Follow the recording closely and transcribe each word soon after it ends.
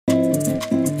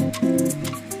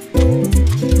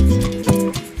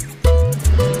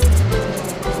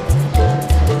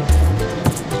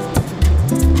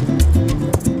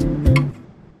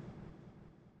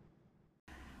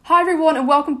everyone, and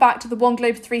welcome back to the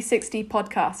OneGlobe360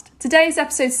 Podcast. Today is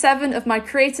episode 7 of my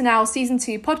CreatorNow Season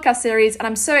 2 podcast series, and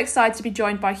I'm so excited to be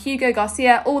joined by Hugo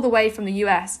Garcia all the way from the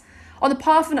US. On the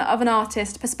path of an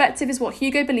artist, perspective is what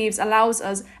Hugo believes allows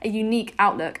us a unique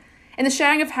outlook. In the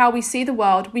sharing of how we see the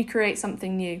world, we create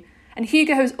something new. And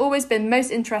Hugo has always been most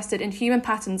interested in human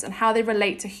patterns and how they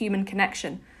relate to human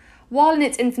connection. While in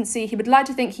its infancy, he would like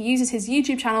to think he uses his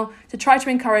YouTube channel to try to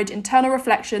encourage internal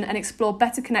reflection and explore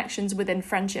better connections within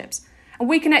friendships. And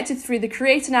we connected through the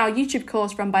CreatorNow YouTube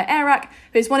course run by Airrack,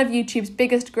 who is one of YouTube's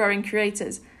biggest growing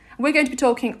creators. And we're going to be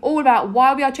talking all about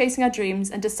why we are chasing our dreams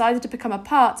and decided to become a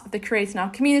part of the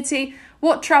CreatorNow community,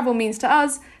 what travel means to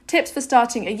us, tips for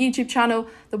starting a YouTube channel,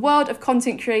 the world of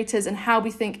content creators and how we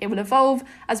think it will evolve,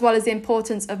 as well as the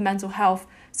importance of mental health.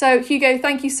 So, Hugo,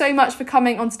 thank you so much for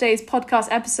coming on today's podcast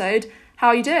episode. How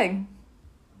are you doing?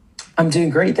 I'm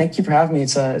doing great. Thank you for having me.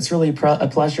 It's really a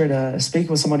pleasure to speak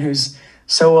with someone who's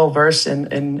so well versed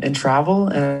in travel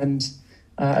and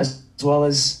as well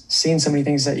as seeing so many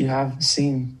things that you have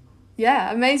seen.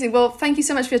 Yeah, amazing. Well, thank you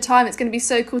so much for your time. It's going to be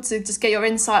so cool to just get your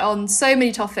insight on so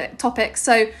many topics.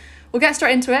 So we'll get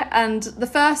straight into it. And the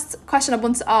first question I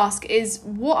want to ask is,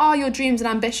 what are your dreams and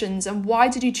ambitions, and why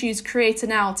did you choose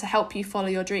CreatorNow to help you follow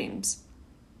your dreams?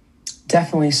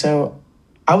 Definitely. So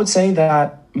I would say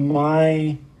that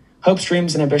my hopes,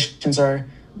 dreams, and ambitions are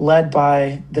led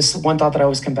by this one thought that I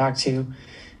always come back to,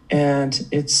 and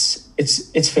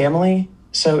it's family.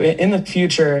 So in the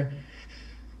future,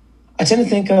 I tend to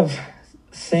think of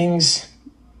things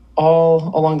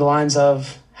all along the lines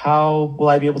of, how will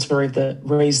I be able to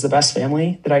raise the best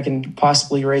family that I can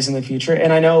possibly raise in the future?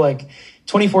 And I know, like,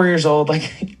 24 years old,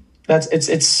 like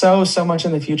it's so much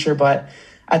in the future, but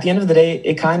at the end of the day,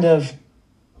 it kind of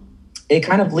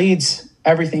leads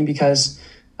everything because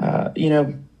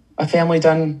a family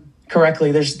done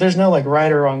correctly, there's no like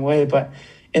right or wrong way, but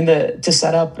to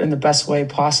set up in the best way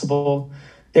possible.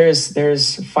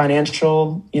 There's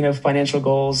financial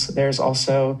goals. There's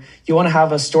also, you want to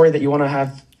have a story that you want to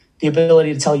have the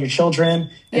ability to tell your children,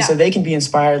 and so they can be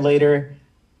inspired later,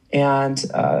 and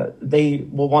they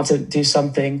will want to do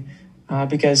something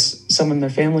because someone in their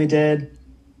family did.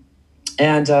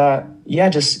 And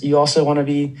you also want to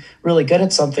be really good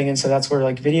at something, and so that's where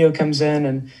like video comes in.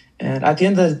 And at the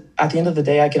end of the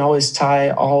day, I can always tie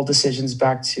all decisions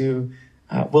back to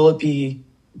will it be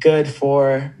good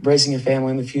for raising a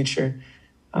family in the future.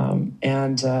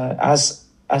 As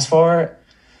far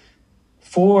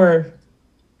for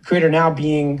CreatorNow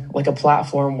being like a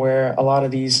platform where a lot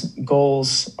of these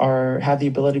goals have the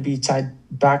ability to be tied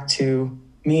back to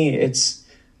me, it's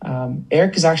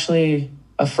Eric is actually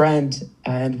a friend,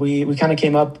 and we kind of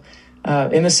came up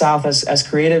in the South as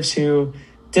creatives who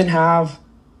didn't have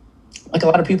like a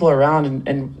lot of people around,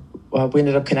 and we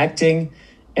ended up connecting.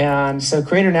 And so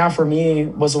CreatorNow for me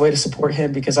was a way to support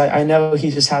him because I know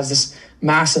he just has this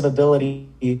massive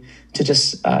ability to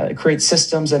just create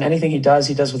systems, and anything he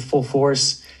does with full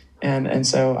force. And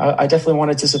so I definitely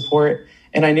wanted to support,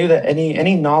 and I knew that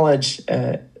any knowledge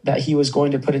that he was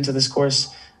going to put into this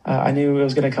course, I knew it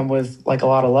was going to come with like a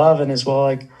lot of love, and as well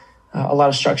like a lot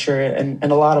of structure and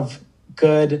a lot of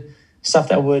good stuff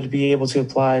that would be able to be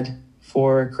applied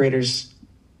for creators.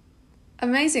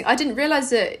 Amazing. I didn't realize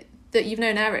that you've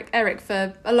known Eric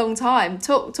for a long time.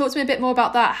 Talk to me a bit more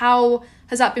about that. How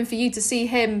has that been for you to see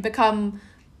him become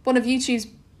one of YouTube's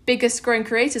biggest growing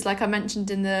creators, like I mentioned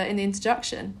in the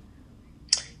introduction?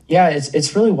 Yeah,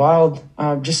 it's really wild.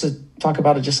 Just to talk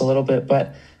about it just a little bit,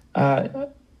 but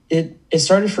it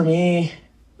started for me,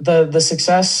 the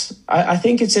success. I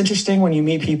think it's interesting when you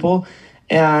meet people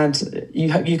and you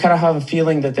kind of have a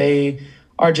feeling that they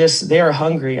are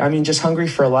hungry. I mean, just hungry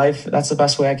for life. That's the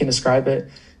best way I can describe it.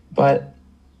 But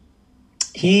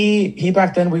he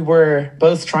back then, we were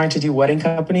both trying to do wedding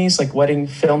companies, like wedding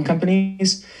film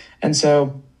companies. And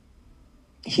so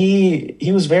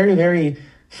he was very, very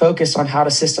focused on how to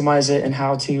systemize it and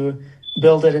how to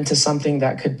build it into something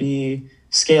that could be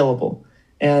scalable.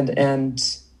 And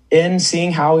in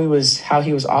seeing how he was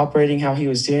operating, how he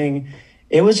was doing,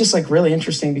 it was just like really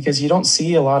interesting because you don't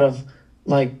see a lot of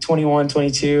like 21,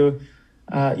 22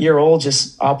 year old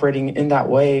just operating in that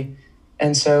way.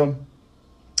 And so,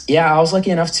 I was lucky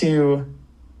enough to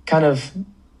kind of,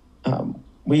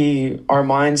 our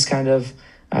minds kind of,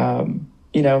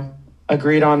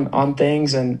 agreed on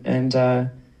things,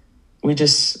 and we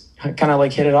just kind of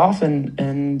like hit it off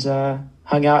and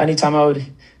hung out anytime I would.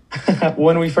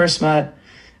 When we first met,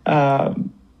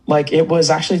 like it was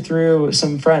actually through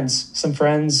some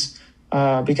friends,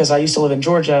 because I used to live in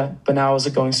Georgia, but now I was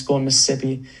going to school in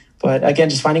Mississippi. But again,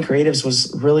 just finding creatives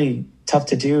was really tough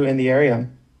to do in the area.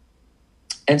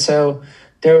 And so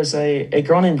there was a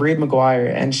girl named Reed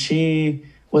McGuire, and she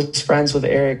was friends with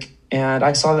Eric, and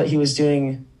I saw that he was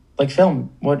doing like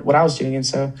film, what I was doing. And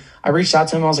so I reached out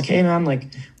to him. I was like, hey man,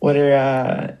 like what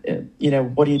are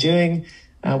you doing?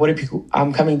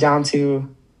 I'm coming down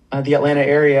to the Atlanta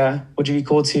area. Would you be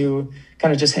cool to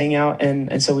kind of just hang out?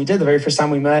 And so we did. The very first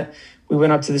time we met, we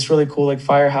went up to this really cool like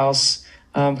firehouse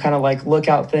kind of like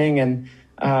lookout thing, and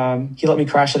he let me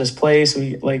crash at his place.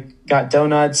 We like got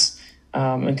donuts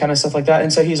and kind of stuff like that.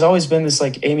 And so he's always been this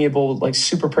like amiable, like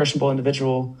super personable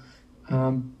individual.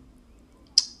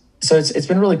 So it's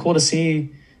been really cool to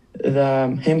see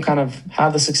him kind of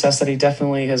have the success that he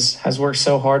definitely has worked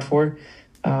so hard for,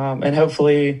 and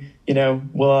hopefully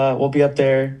we'll be up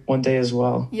there one day as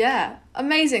well. Yeah,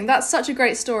 amazing. That's such a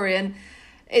great story, and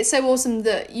it's so awesome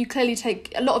that you clearly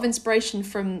take a lot of inspiration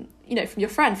from your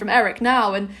friend, from Eric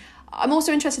now. And I'm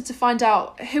also interested to find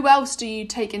out, who else do you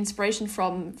take inspiration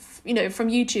from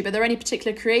YouTube? Are there any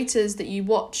particular creators that you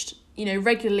watched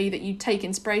regularly that you take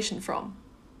inspiration from?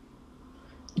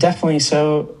 Definitely.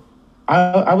 So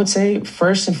I would say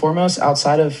first and foremost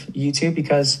outside of YouTube,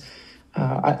 because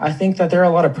I think that there are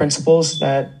a lot of principles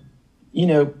that,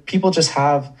 people just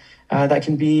have that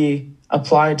can be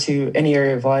applied to any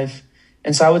area of life.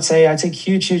 And so I would say I take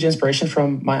huge inspiration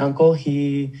from my uncle.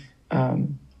 He,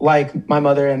 like my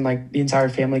mother and like the entire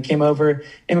family, came over,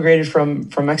 immigrated from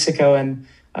Mexico. And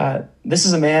this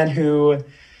is a man who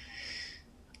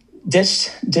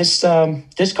ditched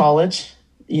college,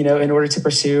 in order to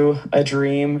pursue a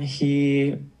dream.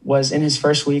 He was in his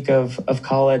first week of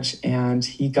college, and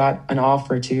he got an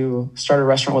offer to start a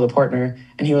restaurant with a partner.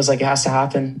 And he was like, it has to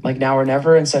happen, like now or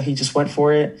never. And so he just went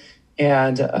for it.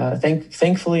 And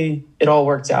thankfully it all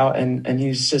worked out. And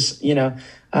he's just,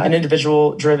 an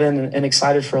individual driven and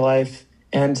excited for life.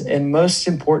 And most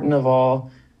important of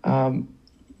all, having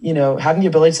the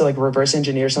ability to like reverse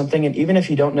engineer something. And even if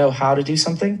you don't know how to do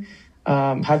something,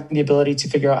 having the ability to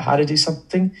figure out how to do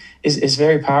something is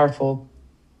very powerful.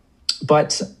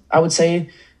 But I would say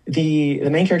the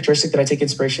main characteristic that I take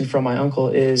inspiration from my uncle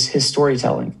is his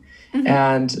storytelling. Mm-hmm.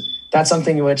 And that's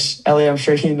something which, Ellie, I'm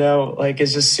sure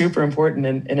is just super important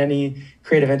in any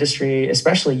creative industry,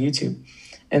 especially YouTube.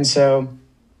 And so,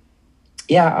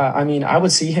 I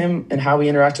would see him and how he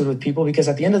interacted with people, because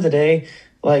at the end of the day,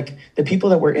 like the people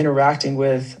that we're interacting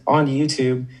with on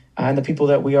YouTube and the people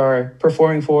that we are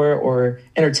performing for or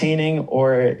entertaining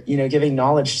or, giving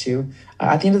knowledge to,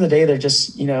 at the end of the day, they're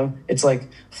just, it's like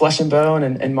flesh and bone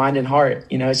and mind and heart,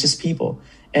 it's just people.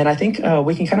 And I think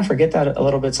we can kind of forget that a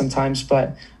little bit sometimes.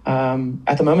 But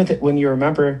at the moment that when you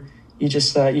remember, you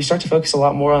just you start to focus a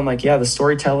lot more on the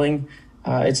storytelling.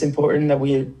 It's important that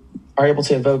we are able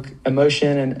to evoke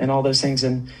emotion and all those things.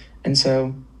 And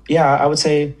so, I would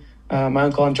say my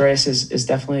uncle Andreas is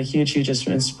definitely a huge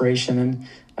inspiration.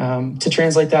 And to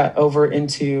translate that over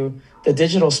into the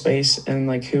digital space and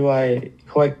like who I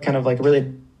kind of like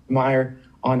really admire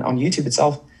on YouTube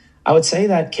itself, I would say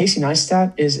that Casey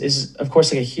Neistat is of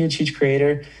course like a huge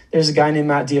creator. There's a guy named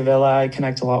Matt Diavella I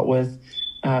connect a lot with.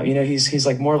 He's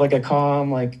like more of like a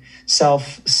calm, like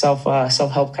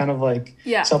self-help kind of like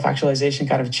self-actualization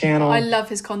kind of channel. I love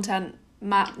his content,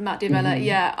 Matt Diavella. Mm-hmm.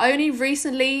 Yeah, I only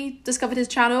recently discovered his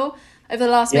channel over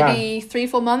the last maybe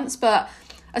 3-4 months, but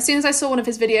as soon as I saw one of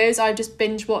his videos, I just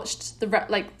binge watched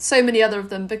so many other of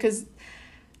them, because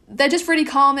they're just really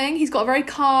calming. He's got a very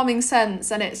calming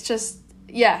sense, and it's just,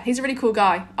 he's a really cool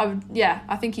guy.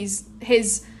 I think his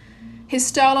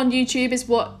style on YouTube is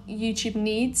what YouTube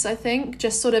needs, I think,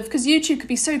 just sort of, because YouTube could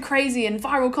be so crazy and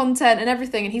viral content and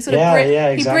everything, and he sort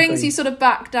of he brings you sort of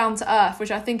back down to earth,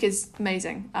 which I think is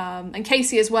amazing. And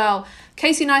Casey as well.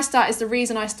 Casey Neistat is the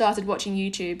reason I started watching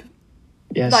YouTube.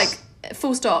 Yes. Like,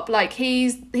 full stop. Like,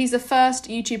 he's the first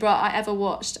YouTuber I ever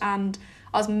watched, and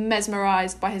I was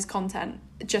mesmerized by his content.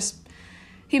 He's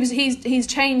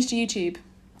changed YouTube.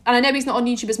 And I know he's not on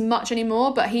YouTube as much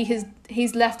anymore, but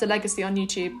he's left a legacy on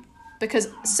YouTube, because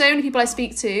so many people I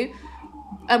speak to,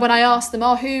 and when I ask them,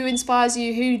 who inspires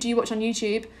you? Who do you watch on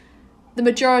YouTube? The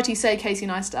majority say Casey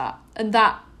Neistat. And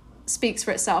that speaks for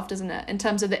itself, doesn't it? In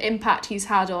terms of the impact he's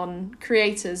had on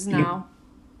creators now.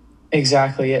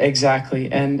 Exactly.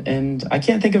 And I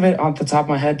can't think of it off the top of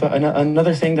my head, but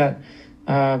another thing that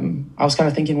I was kind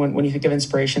of thinking when you think of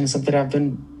inspiration, something I've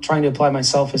been trying to apply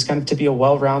myself is kind of to be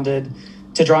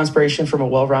to draw inspiration from a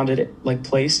well-rounded like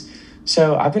place.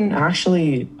 So I've been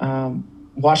actually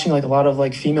watching like a lot of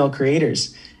like female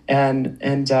creators, and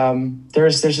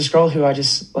there's this girl who I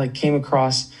just like came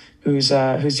across who's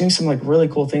doing some like really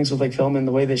cool things with like film and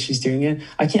the way that she's doing it.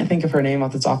 I can't think of her name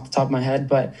off the top of my head,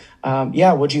 but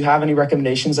would you have any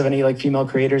recommendations of any like female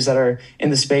creators that are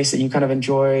in the space that you kind of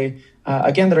enjoy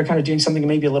again, that are kind of doing something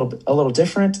maybe a little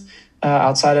different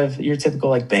outside of your typical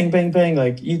like bang, bang, bang,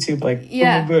 like YouTube, like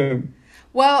boom, boom, boom.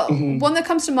 Well, one that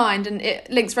comes to mind, and it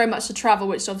links very much to travel,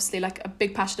 which is obviously like a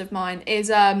big passion of mine, is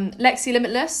Lexi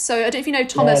Limitless. So I don't know if you know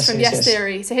Thomas from Yes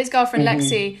Theory. So his girlfriend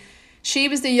Lexi, she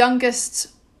was the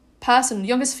youngest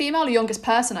female or youngest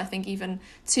person, I think, even,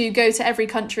 to go to every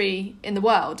country in the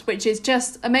world, which is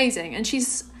just amazing. And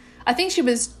I think she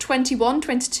was 21,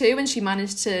 22 when she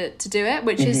managed to do it,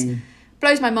 which is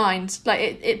blows my mind. Like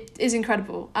it is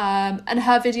incredible. And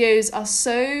her videos are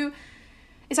so...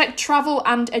 It's like travel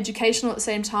and educational at the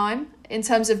same time, in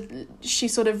terms of she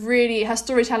sort of really, her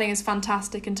storytelling is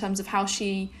fantastic in terms of how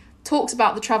she talks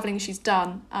about the traveling she's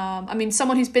done. I mean,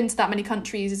 someone who's been to that many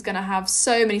countries is going to have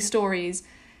so many stories.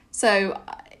 So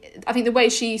I think the way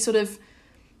she sort of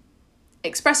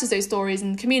expresses those stories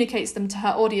and communicates them to her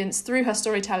audience through her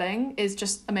storytelling is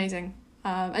just amazing.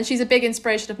 And she's a big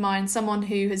inspiration of mine, someone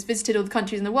who has visited all the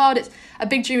countries in the world. It's a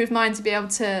big dream of mine to be able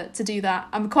to do that.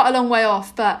 I'm quite a long way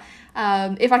off, but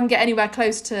if I can get anywhere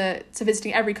close to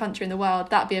visiting every country in the world,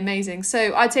 that'd be amazing.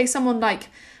 So I'd say someone like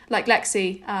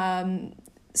Lexi,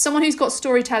 someone who's got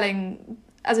storytelling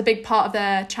as a big part of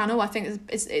their channel. I think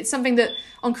it's something that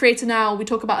on CreatorNow we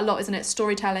talk about a lot, isn't it?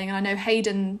 Storytelling. And I know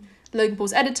Hayden, Logan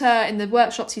Paul's editor, in the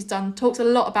workshops he's done, talks a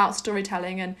lot about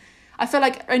storytelling. And I feel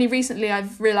like only recently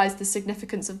I've realised the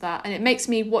significance of that. And it makes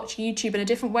me watch YouTube in a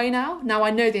different way now. Now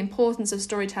I know the importance of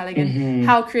storytelling and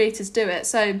how creators do it.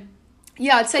 So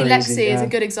yeah, I'd say Lexi is a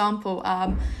good example.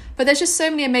 But there's just so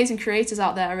many amazing creators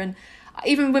out there. And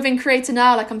even within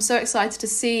CreatorNow, like, I'm so excited to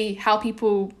see how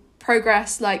people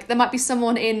progress. Like, there might be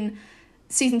someone in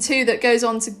season 2 that goes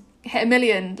on to hit 1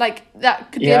 million. Like,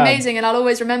 that could be amazing. And I'll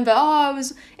always remember, I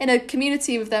was in a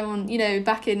community with them on,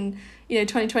 back in,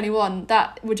 2021.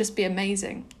 That would just be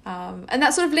amazing. And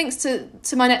that sort of links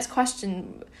to my next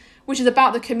question, which is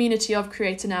about the community of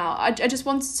CreatorNow. I just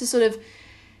wanted to sort of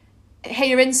hear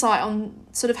your insight on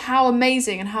sort of how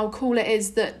amazing and how cool it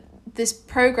is that this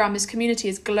program, this community,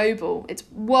 is global. It's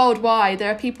worldwide.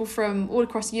 There are people from all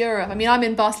across Europe. I mean, I'm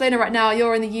in Barcelona right now.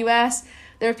 You're in the US.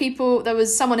 There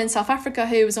was someone in South Africa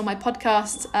who was on my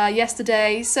podcast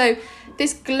yesterday. So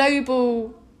this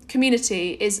global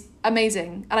community is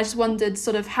amazing. And I just wondered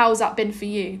sort of, how's that been for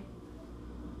you?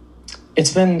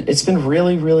 It's been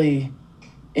really, really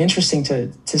interesting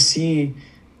to see,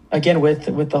 again,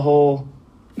 with the whole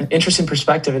interesting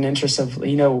perspective and interest of,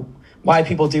 why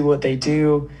people do what they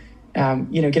do,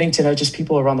 getting to know just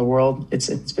people around the world.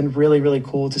 It's been really, really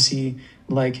cool to see,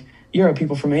 like, Europe,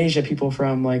 people from Asia, people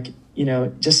from, like,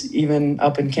 just even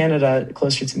up in Canada,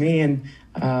 closer to me, and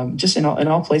just in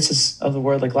all places of the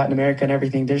world, like Latin America and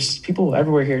everything. There's people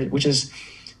everywhere here, which is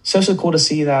so cool to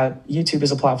see that YouTube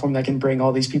is a platform that can bring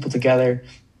all these people together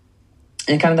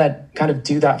and kind of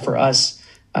do that for us.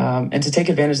 And to take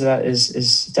advantage of that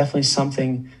is definitely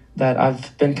something that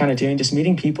I've been kind of doing, just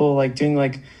meeting people, like doing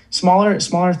like smaller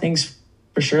things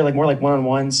for sure, like more like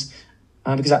one-on-ones,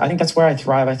 because I think that's where I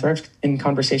thrive. I thrive in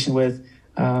conversation with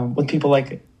people,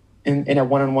 like in a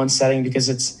one-on-one setting, because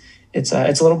it's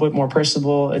a little bit more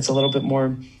personable. It's a little bit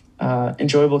more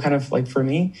enjoyable, kind of like for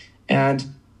me. And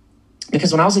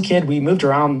because when I was a kid, we moved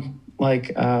around,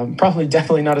 like probably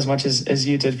definitely not as much as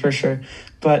you did, for sure,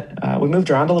 but we moved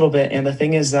around a little bit. And the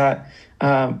thing is that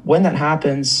when that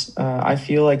happens, I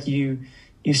feel like you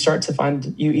start to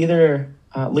find, you either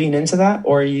lean into that,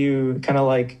 or you kind of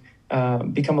like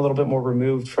become a little bit more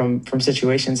removed from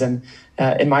situations. And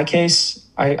in my case,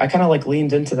 I kind of like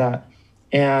leaned into that.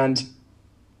 And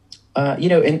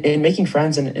in making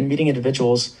friends and meeting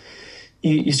individuals,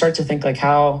 you start to think like,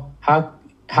 how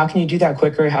can you do that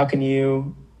quicker? How can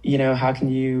you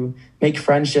make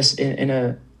friends just in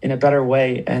a better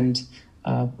way? And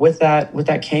with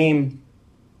that came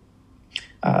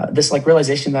this like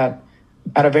realization that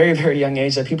at a very, very young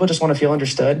age, that people just want to feel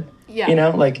understood.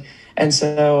 And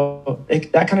so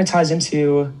that kind of ties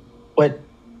into what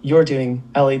you're doing,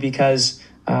 Ellie, because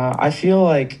I feel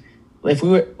like if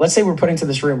let's say we're put into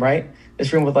this room, right?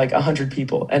 This room with like 100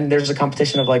 people, and there's a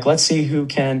competition of like, let's see who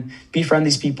can befriend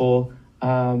these people.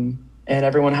 And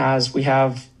we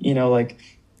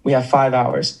have 5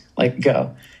 hours, like,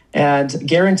 go. And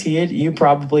guaranteed, you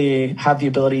probably have the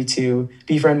ability to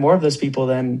befriend more of those people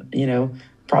than,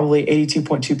 probably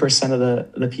 82.2% of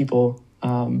the people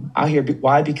out here.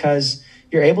 Why? Because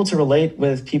you're able to relate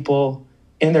with people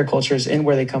in their cultures, in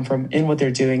where they come from, in what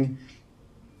they're doing.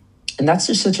 And that's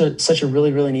just such a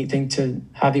really, really neat thing to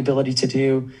have the ability to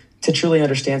do, to truly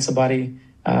understand somebody,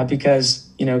 because,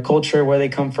 culture, where they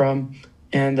come from,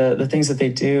 and the things that they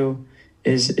do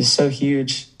is so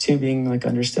huge to being like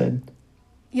understood.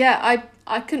 Yeah,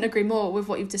 I couldn't agree more with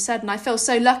what you've just said. And I feel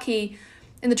so lucky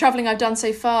in the traveling I've done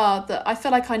so far that I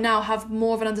feel like I now have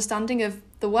more of an understanding of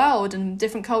the world and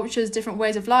different cultures, different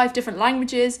ways of life, different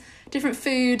languages, different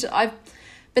food. I've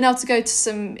been able to go to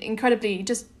some incredibly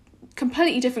just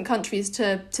completely different countries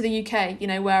to the UK, you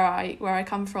know, where I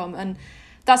come from, and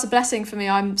that's a blessing for me.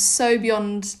 I'm so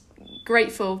beyond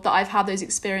grateful that I've had those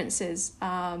experiences,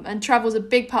 and travel's a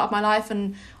big part of my life,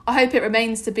 and I hope it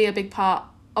remains to be a big part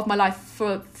of my life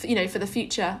for the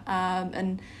future.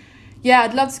 And yeah,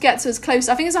 I'd love to get to as close.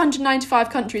 I think it's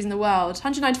 195 countries in the world,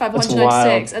 195,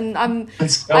 196, and I'm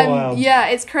yeah,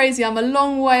 it's crazy. I'm a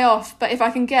long way off, but if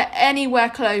I can get anywhere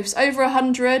close, over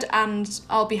 100, and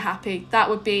I'll be happy. That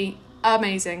would be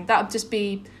amazing. That would just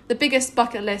be the biggest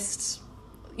bucket list,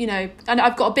 you know. And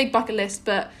I've got a big bucket list,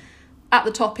 but at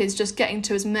the top is just getting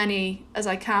to as many as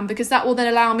I can, because that will then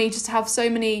allow me just to have so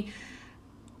many,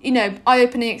 you know,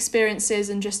 eye-opening experiences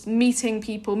and just meeting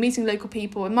people, meeting local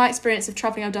people. In my experience of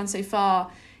travelling I've done so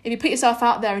far, if you put yourself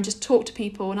out there and just talk to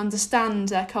people and understand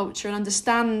their culture and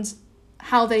understand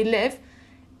how they live,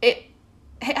 it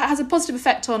has a positive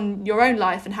effect on your own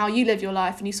life and how you live your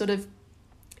life, and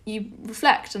you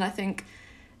reflect. And I think,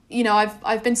 you know,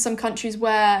 I've been to some countries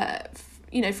where,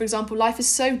 you know, for example, life is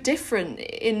so different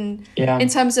in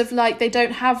terms of, like, they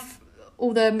don't have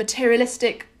all the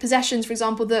materialistic possessions, for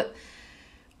example, that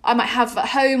I might have at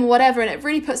home or whatever, and it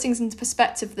really puts things into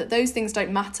perspective that those things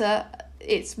don't matter.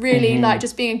 It's really like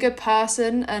just being a good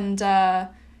person and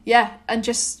and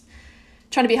just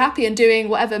trying to be happy and doing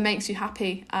whatever makes you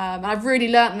happy. And I've really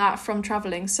learnt that from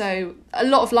traveling. So a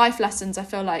lot of life lessons, I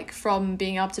feel like, from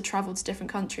being able to travel to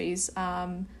different countries.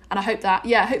 And I hope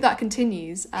that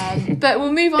continues. But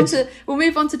we'll move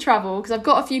on to travel, because I've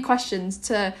got a few questions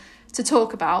to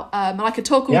talk about, and I could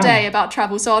talk all day about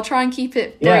travel, so I'll try and keep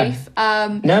it brief.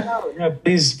 No,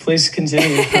 please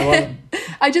continue.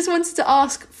 I just wanted to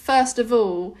ask, first of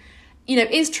all, you know,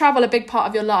 is travel a big part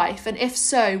of your life, and if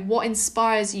so, what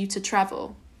inspires you to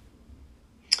travel?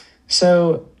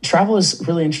 So travel is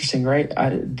really interesting, right?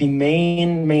 The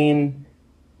main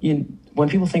when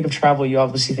people think of travel, you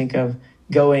obviously think of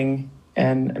going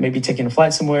and maybe taking a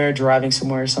flight somewhere, driving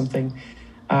somewhere or something.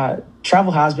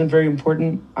 Travel has been very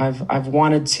important. I've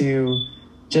wanted to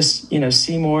just, you know,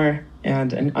 see more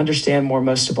and understand more,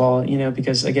 most of all, you know,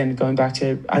 because, again, going back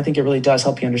to, I think it really does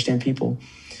help you understand people.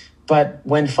 But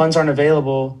when funds aren't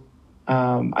available,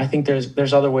 I think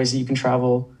there's other ways that you can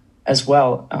travel as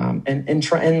well,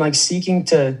 and like seeking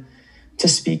to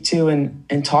speak to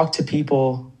and talk to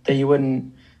people that you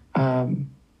wouldn't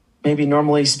maybe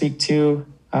normally speak to,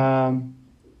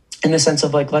 in the sense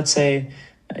of, like, let's say,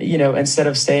 you know, instead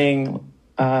of staying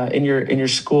in your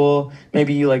school,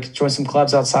 maybe you like join some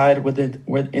clubs outside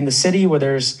in the city where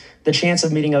there's the chance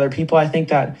of meeting other people. I think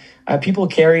that people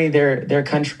carry their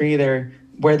country,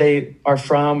 where they are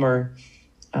from, or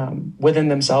within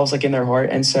themselves, like in their heart.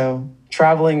 And so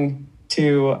traveling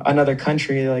to another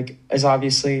country, like, is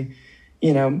obviously,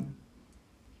 you know,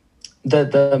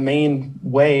 the main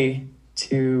way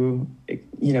to,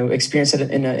 you know, experience it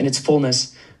in its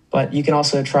fullness. But you can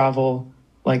also travel,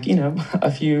 like, you know, a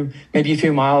few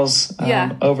miles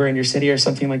over in your city or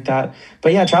something like that.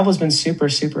 But yeah, travel has been super,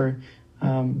 super.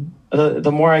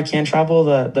 The more I can travel,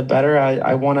 the better.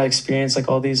 I want to experience, like,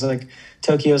 all these, like,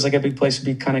 Tokyo's like a big place would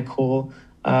be kind of cool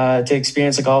to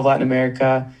experience, like, all of Latin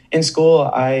America. In school,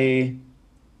 I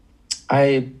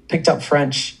picked up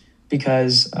French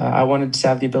because I wanted to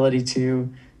have the ability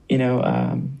to, you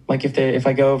know, like if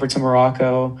I go over to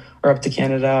Morocco or up to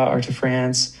Canada or to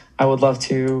France, I would love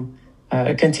to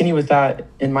continue with that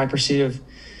in my pursuit of,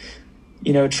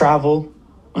 you know, travel,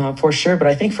 for sure. But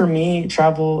I think for me,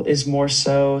 travel is more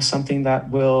so something that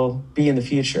will be in the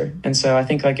future. And so I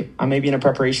think, like, I'm maybe in a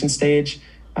preparation stage.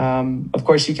 Of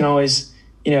course, you can always,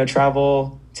 you know,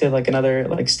 travel to, like, another,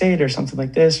 like, state or something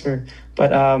like this.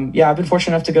 But I've been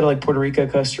fortunate enough to go to, like, Puerto Rico,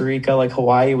 Costa Rica, like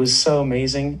Hawaii was so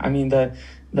amazing. I mean,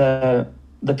 the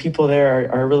people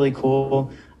there are really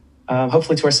cool.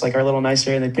 Hopefully tourists, like, are a little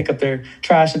nicer and they pick up their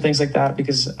trash and things like that,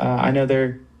 because I know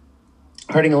they're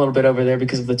hurting a little bit over there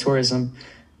because of the tourism.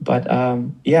 But I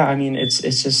mean, it's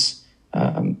just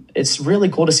it's really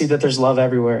cool to see that there's love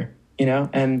everywhere, you know.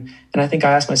 And I think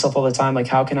I ask myself all the time, like,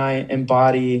 how can I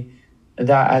embody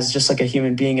that as just, like, a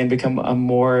human being and become a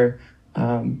more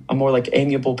like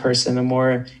amiable person, a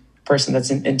more person that's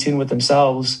in tune with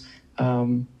themselves,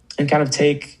 and kind of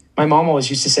take. My mom always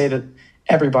used to say that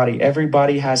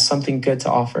everybody has something good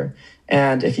to offer.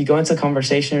 And if you go into a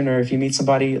conversation, or if you meet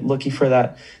somebody looking for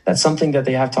that's something that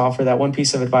they have to offer, that one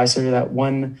piece of advice or that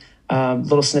one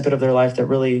little snippet of their life that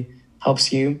really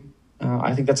helps you,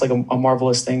 I think that's, like, a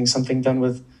marvelous thing, something done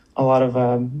with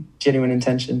genuine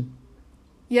intention.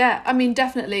 Yeah, I mean,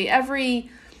 definitely. Every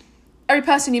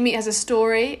person you meet has a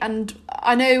story. And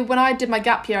I know when I did my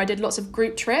gap year, I did lots of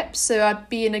group trips. So I'd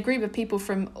be in a group of people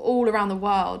from all around the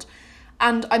world.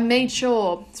 And I made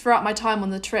sure throughout my time on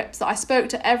the trips that I spoke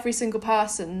to every single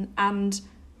person and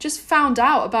just found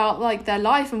out about like their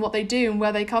life and what they do and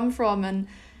where they come from and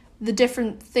the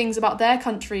different things about their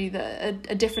country that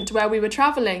are different to where we were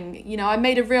traveling. You know, I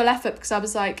made a real effort because I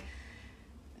was like,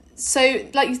 so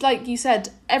like you said,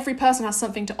 every person has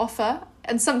something to offer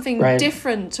and something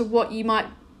different to what you might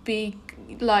be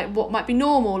like, what might be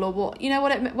normal or what, you know,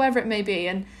 whatever it may be.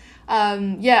 And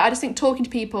I just think talking to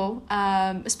people,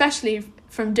 especially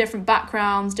from different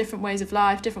backgrounds, different ways of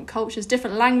life, different cultures,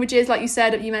 different languages, like you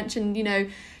said, you mentioned, you know,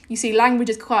 you see language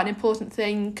is quite an important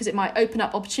thing because it might open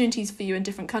up opportunities for you in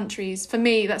different countries. For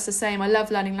me, that's the same. I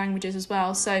love learning languages as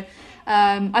well. So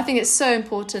I think it's so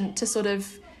important to sort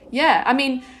of, I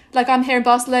mean, like I'm here in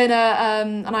Barcelona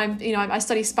and I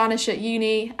study Spanish at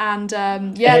uni and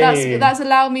that's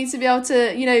allowed me to be able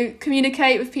to, you know,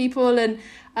 communicate with people and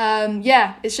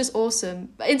it's just awesome.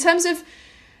 But in terms of,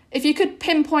 if you could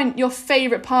pinpoint your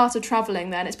favourite part of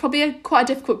travelling, then it's probably quite a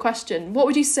difficult question. What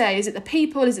would you say? Is it the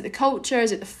people? Is it the culture?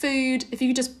 Is it the food? If you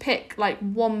could just pick like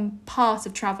one part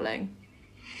of travelling.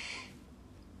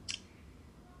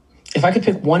 If I could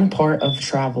pick one part of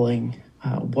traveling,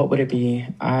 what would it be?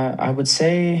 I would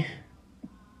say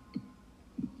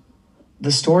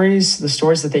the stories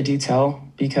that they do tell,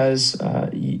 because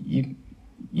you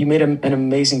made an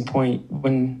amazing point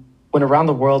when around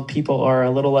the world people are a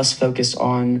little less focused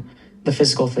on the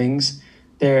physical things.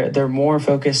 They're more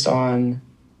focused on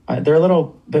they're a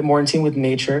little bit more in tune with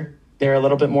nature. They're a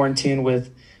little bit more in tune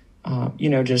with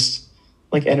just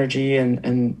like energy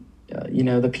and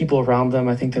the people around them.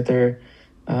 I think that they're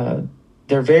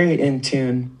very in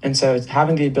tune, and so it's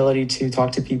having the ability to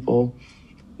talk to people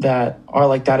that are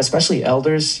like that, especially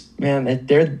elders, man,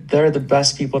 they're the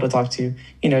best people to talk to.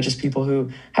 You know, just people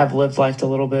who have lived life a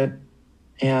little bit.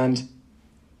 And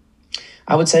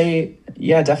I would say,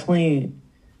 definitely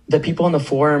the people in the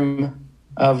form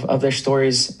of their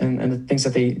stories and the things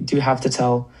that they do have to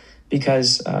tell,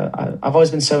 because I've always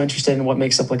been so interested in what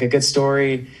makes up like a good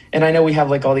story. And I know we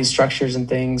have like all these structures and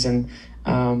things and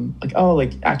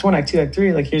like act 1, act 2, act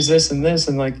 3, like here's this and this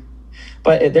and like,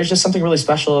 but there's just something really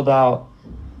special about,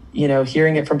 you know,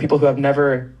 hearing it from people who have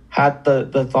never had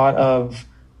the thought of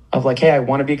like, hey, I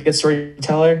want to be a good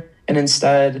storyteller, and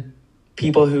instead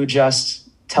people who just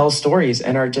tell stories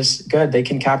and are just good. They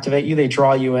can captivate you. They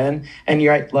draw you in, and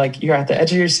you're at the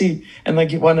edge of your seat, and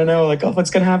like you want to know, like, oh, what's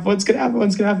gonna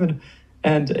happen,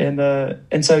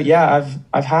 and so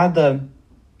I've had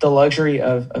the luxury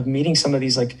of meeting some of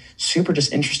these like super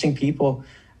just interesting people,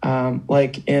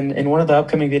 like in one of the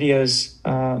upcoming videos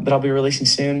that I'll be releasing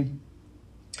soon.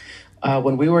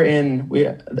 When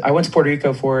I went to Puerto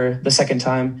Rico for the second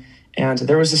time, and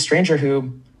there was a stranger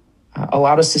who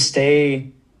allowed us to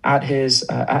stay at his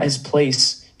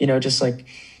place, you know, just like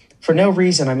for no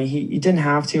reason. I mean, he didn't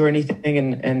have to or anything.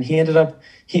 And he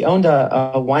owned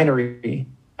a winery.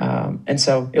 And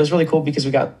so it was really cool because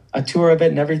we got a tour of it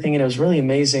and everything. And it was really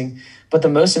amazing. But the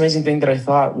most amazing thing that I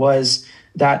thought was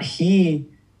that he,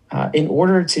 in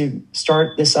order to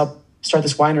start this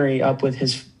winery up with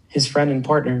his friend and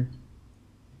partner,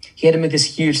 he had to make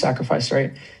this huge sacrifice,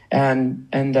 right? And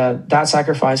that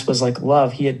sacrifice was like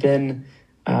love. He had been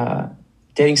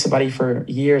dating somebody for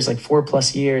years, like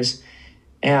 4+ years.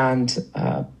 And,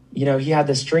 he had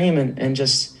this dream and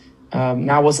just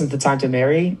now wasn't the time to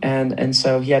marry. And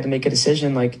so he had to make a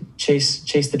decision, like chase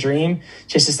the dream,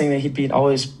 chase this thing that he'd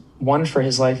always wanted for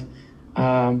his life,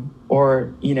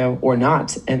 or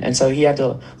not. And so he had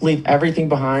to leave everything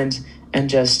behind and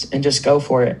just go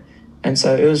for it. And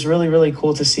so it was really, really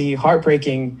cool to see,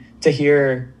 heartbreaking to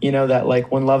hear, that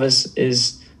like when love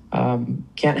is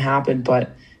can't happen.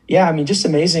 But yeah, I mean, just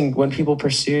amazing when people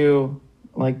pursue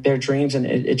like their dreams, and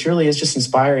it truly is just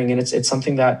inspiring. And it's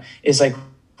something that is like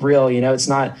real, it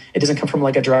doesn't come from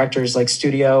like a director's like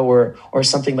studio or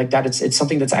something like that. It's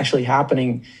something that's actually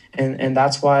happening. And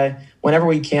that's why whenever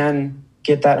we can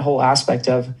get that whole aspect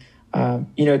of,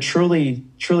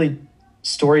 truly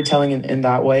storytelling in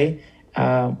that way,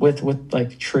 with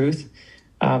like truth,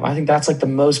 I think that's like the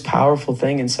most powerful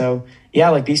thing. And so, yeah,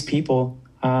 like these people,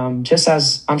 just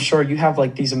as I'm sure you have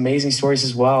like these amazing stories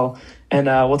as well. And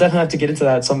we'll definitely have to get into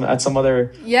that at some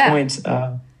other point.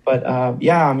 But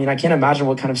I mean, I can't imagine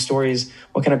what kind of stories,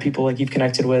 what kind of people like you've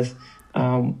connected with,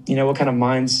 what kind of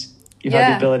minds you've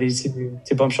had the ability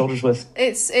to bump shoulders with.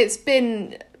 It's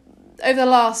been over the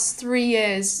last 3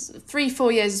 years,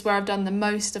 3-4 years is where I've done the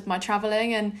most of my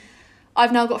traveling. And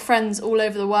I've now got friends all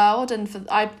over the world, and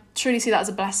I truly see that as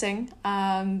a blessing,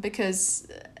 because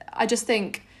I just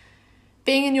think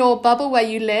being in your bubble where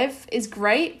you live is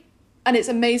great, and it's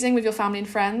amazing with your family and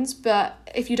friends, but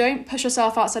if you don't push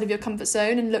yourself outside of your comfort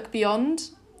zone and look beyond,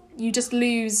 you just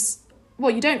lose,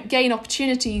 well, you don't gain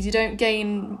opportunities, you don't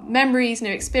gain memories,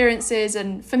 new experiences.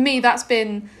 And for me, that's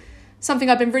been something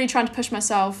I've been really trying to push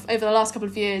myself over the last couple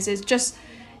of years, is just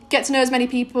get to know as many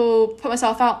people, put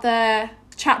myself out there,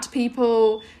 chat to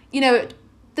people. You know,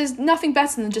 there's nothing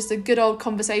better than just a good old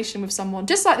conversation with someone,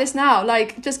 just like this now,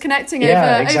 like just connecting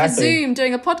over Zoom,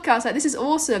 doing a podcast. Like, this is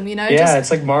awesome, you know. Yeah,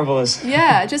 it's like marvelous.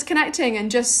 Yeah, just connecting and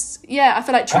just, yeah, I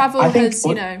feel like travel has,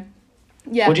 you know,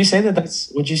 yeah. Would you say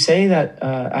that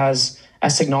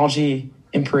as technology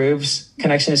improves,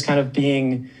 connection is kind of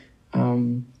being,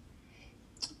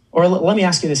 or let me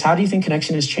ask you this: how do you think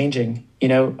connection is changing? You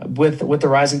know, with the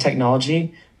rise in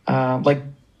technology, like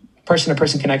person to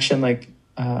person connection, like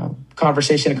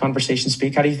conversation to conversation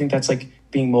speak. How do you think that's like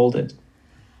being molded?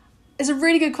 It's a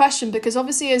really good question, because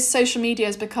obviously as social media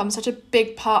has become such a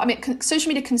big part, I mean, social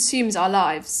media consumes our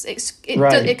lives.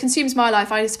 It consumes my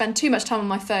life. I spend too much time on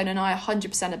my phone, and I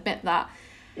 100% admit that.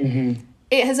 Mm-hmm.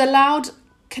 It has allowed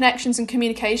connections and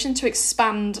communication to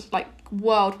expand like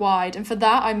worldwide, and for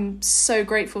that I'm so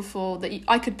grateful for that.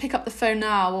 I could pick up the phone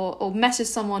now or message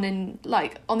someone in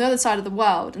like on the other side of the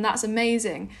world, and that's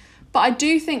amazing. But I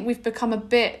do think we've become a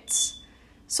bit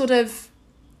sort of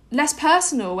less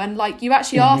personal, when like you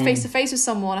actually are face to face with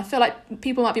someone. I feel like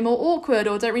people might be more awkward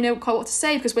or don't really know quite what to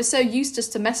say, because we're so used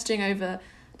just to messaging over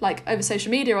social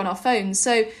media on our phones.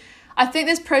 So I think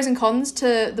there's pros and cons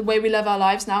to the way we live our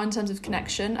lives now in terms of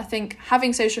connection. I think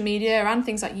having social media and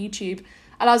things like YouTube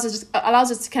allows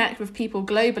us to connect with people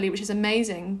globally, which is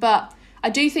amazing. But I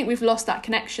do think we've lost that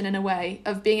connection in a way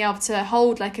of being able to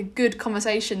hold like a good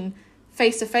conversation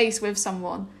face to face with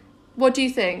someone. What do you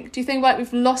think? Do you think like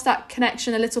we've lost that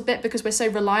connection a little bit because we're so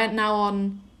reliant now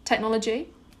on technology?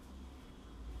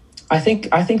 I think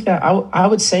that I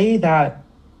would say that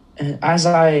as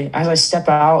I step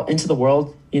out into the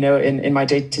world, you know, in my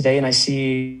day to day, and I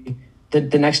see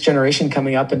the next generation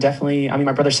coming up, and definitely, I mean,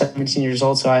 my brother's 17 years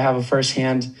old, so I have a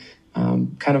firsthand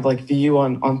kind of like view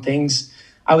on things.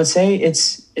 I would say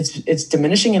it's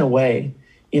diminishing in a way,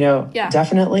 you know,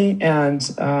 definitely. And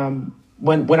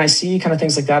when I see kind of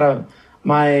things like that,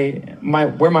 my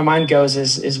where my mind goes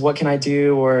is what can I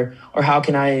do, or how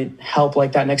can I help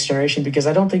like that next generation? Because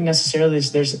I don't think necessarily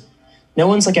there's no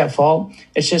one's like at fault.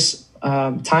 It's just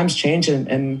times change,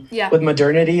 and with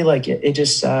modernity, like it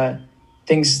just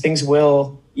things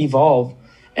will evolve.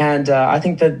 And I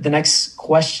think that the next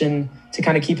question to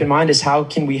kind of keep in mind is how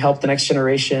can we help the next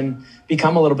generation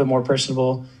become a little bit more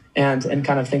personable and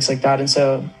kind of things like that. And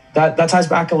so that ties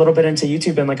back a little bit into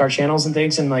YouTube and like our channels and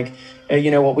things, and like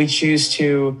you know, what we choose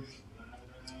to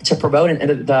promote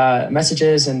and the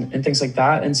messages and things like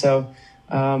that. And so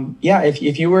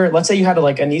if you were, let's say you had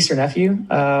like a niece or nephew,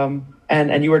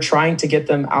 and you were trying to get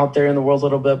them out there in the world a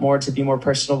little bit more to be more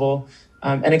personable,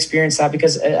 and experience that,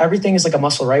 because everything is like a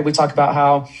muscle, right? We talk about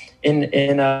how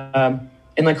in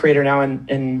like CreatorNow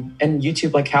and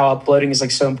YouTube, like how uploading is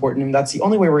like so important, and that's the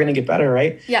only way we're going to get better,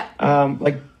 right? Yeah.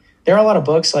 Like there are a lot of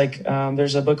books, like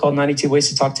there's a book called 92 Ways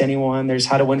to Talk to Anyone. There's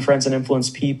How to Win Friends and Influence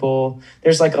People.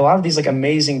 There's like a lot of these like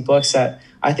amazing books that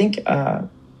I think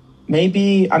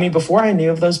before I knew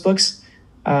of those books,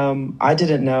 I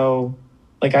didn't know,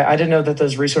 like I didn't know that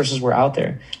those resources were out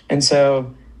there. And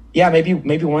so,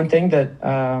 maybe one thing that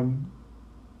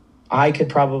I could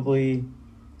probably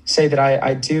say that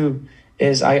I do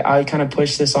is I kind of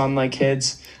push this on like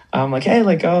kids. Like, hey,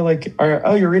 like,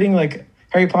 you're reading like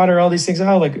Harry Potter, all these things.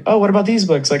 What about these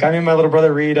books? Like, I made my little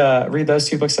brother read those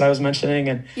two books that I was mentioning,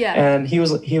 and he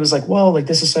was like, whoa, like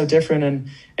this is so different.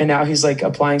 And now he's like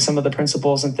applying some of the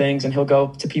principles and things, and he'll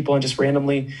go to people and just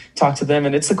randomly talk to them.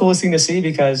 And it's the coolest thing to see,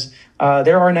 because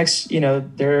they're our next, you know,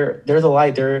 they're the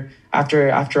light. They're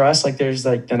after us, like there's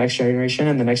like the next generation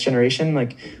and the next generation,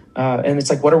 like, and it's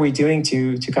like, what are we doing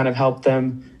to kind of help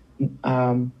them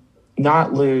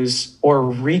not lose or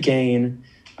regain,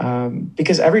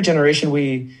 because every generation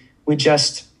we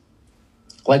just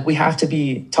like, we have to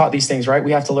be taught these things, right?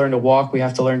 We have to learn to walk, we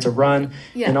have to learn to run,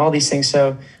 and all these things.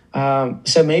 So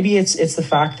maybe it's the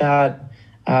fact that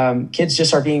kids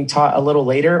just are being taught a little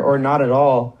later, or not at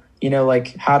all, you know,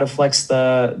 like how to flex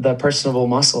the personable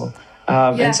muscle.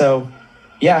 And so,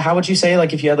 how would you say,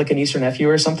 like, if you had like a niece or nephew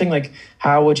or something, like,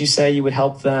 how would you say you would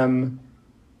help them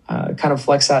kind of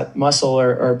flex that muscle,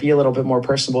 or be a little bit more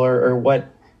personable, or what,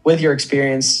 with your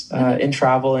experience in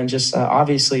travel, and just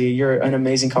obviously you're an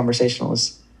amazing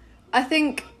conversationalist? I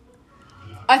think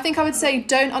I think I would say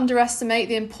don't underestimate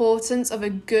the importance of a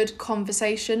good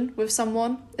conversation with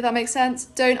someone, if that makes sense.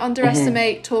 Don't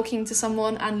underestimate talking to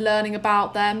someone and learning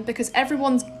about them, because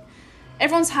everyone's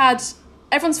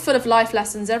full of life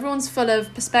lessons, everyone's full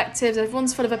of perspectives,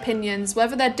 everyone's full of opinions.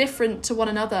 Whether they're different to one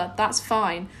another, that's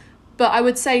fine. But I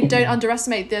would say don't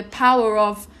underestimate the power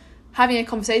of having a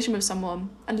conversation with someone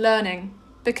and learning,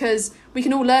 because we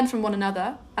can all learn from one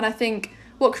another. And I think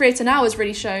what CreatorNow has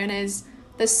really shown is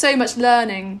there's so much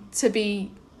learning to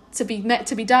be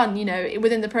done, you know,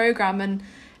 within the program, and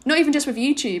not even just with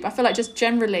YouTube. I feel like just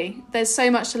generally there's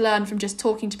so much to learn from just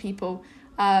talking to people,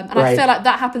 and right. I feel like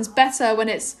that happens better when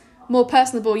it's more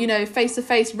personable, you know, face to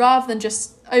face, rather than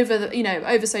just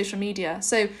over social media.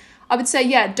 So I would say,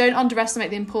 yeah, don't underestimate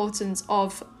the importance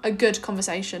of a good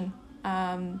conversation.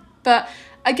 But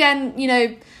again, you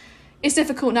know, it's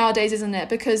difficult nowadays, isn't it?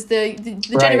 Because the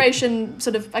right. generation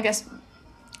sort of, I guess,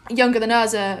 younger than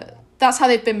us, that's how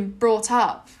they've been brought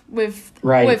up with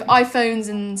right. with iPhones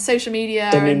and social media.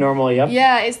 The new normal, yep.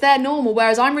 Yeah, it's their normal.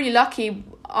 Whereas I'm really lucky.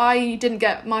 I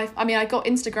got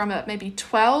Instagram at maybe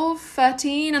 12,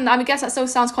 13. And I guess that still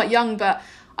sounds quite young, but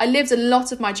I lived a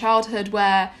lot of my childhood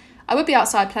where I would be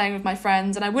outside playing with my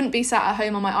friends and I wouldn't be sat at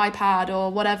home on my iPad or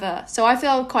whatever. So I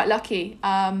feel quite lucky.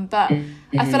 But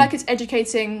I feel like it's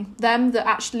educating them that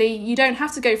actually you don't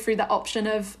have to go through that option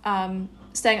of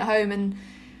staying at home and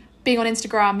being on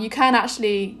Instagram. You can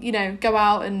actually, you know, go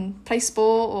out and play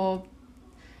sport or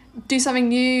do something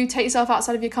new, take yourself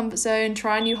outside of your comfort zone,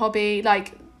 try a new hobby.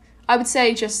 Like, I would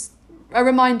say just a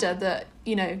reminder that,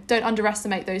 you know, don't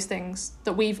underestimate those things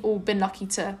that we've all been lucky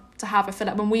to have. I feel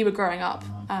like when we were growing up,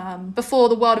 before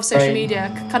the world of social right.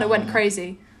 media kind of went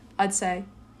crazy, I'd say.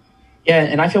 Yeah,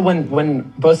 and I feel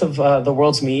when both of the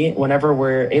worlds meet, whenever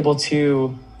we're able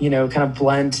to, you know, kind of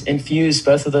blend, infuse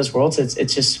both of those worlds,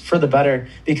 it's just for the better.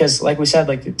 Because like we said,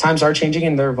 like times are changing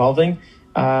and they're evolving.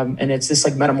 And it's this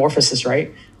like metamorphosis,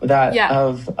 right? That yeah.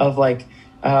 of like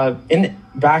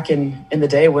back in the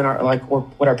day when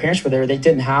when our parents were there, they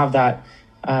didn't have that.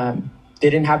 They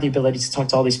didn't have the ability to talk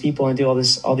to all these people and do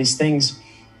all these things.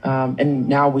 And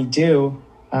now we do.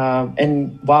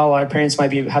 And while our parents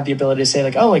might have the ability to say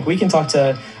like, oh, like we can talk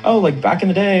to, oh, like back in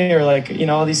the day, or like, you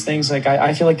know, all these things, like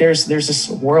I feel like there's this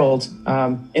world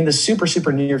in the super,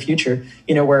 super near future,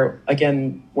 you know, where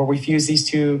we fuse these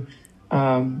two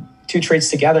traits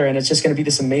together, and it's just going to be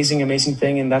this amazing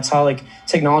thing. And that's how like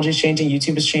technology is changing,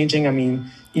 YouTube is changing. I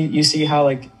mean, you see how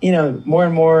like, you know, more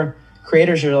and more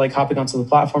creators are like hopping onto the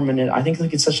platform, and I think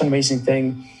like it's such an amazing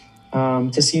thing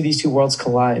to see these two worlds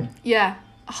collide. Yeah,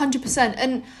 100%.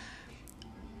 And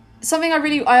something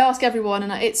I ask everyone,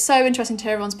 and it's so interesting to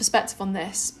hear everyone's perspective on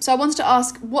this. So I wanted to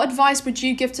ask, what advice would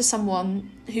you give to someone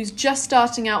who's just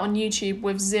starting out on YouTube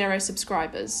with 0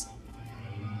 subscribers?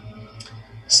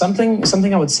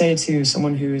 Something I would say to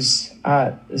someone who's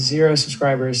at 0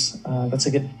 subscribers, that's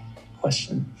a good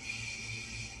question.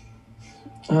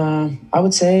 I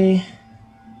would say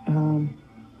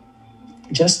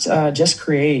just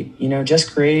create, you know,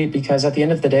 just create, because at the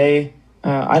end of the day,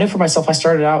 I know for myself, I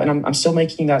started out and I'm still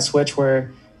making that switch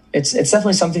where it's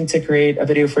definitely something to create a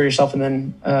video for yourself, and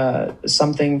then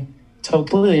something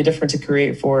totally different to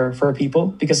create for people,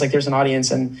 because like there's an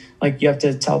audience, and like you have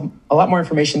to tell a lot more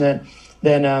information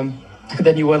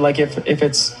than you would like if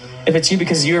it's you,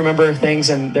 because you remember things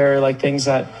and there are like things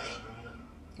that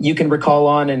you can recall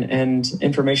on and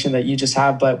information that you just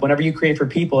have. But whenever you create for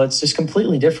people, it's just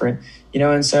completely different, you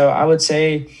know? And so I would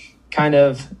say kind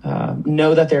of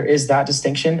know that there is that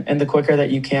distinction, and the quicker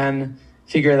that you can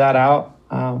figure that out,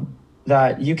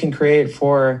 that you can create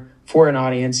for an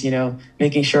audience, you know,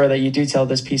 making sure that you do tell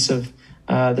this piece of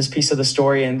the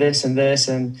story and this and this,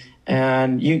 and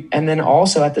then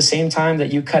also at the same time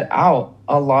that you cut out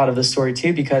a lot of the story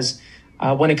too, because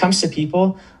when it comes to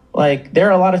people, like there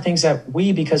are a lot of things that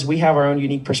because we have our own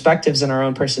unique perspectives and our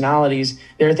own personalities,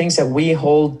 there are things that we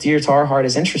hold dear to our heart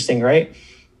as interesting, right?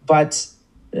 But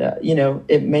you know,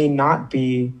 it may not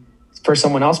be for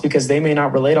someone else because they may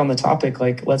not relate on the topic.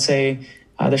 Like let's say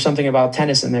there's something about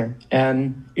tennis in there,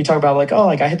 and you talk about like, oh,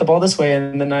 like I hit the ball this way,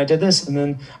 and then I did this, and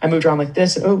then I moved around like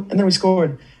this, and then we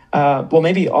scored. Well,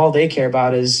 maybe all they care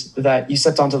about is that you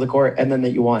stepped onto the court and then that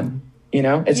you won. You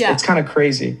know, it's kind of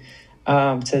crazy.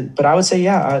 But I would say,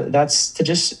 that's to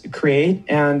just create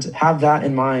and have that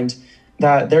in mind,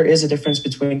 that there is a difference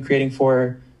between creating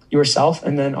for yourself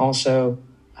and then also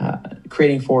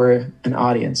creating for an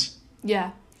audience.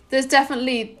 Yeah, there's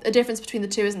definitely a difference between the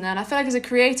two, isn't there? And I feel like as a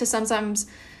creator, sometimes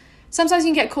you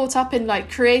can get caught up in like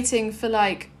creating for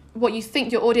like what you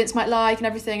think your audience might like and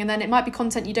everything, and then it might be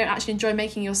content you don't actually enjoy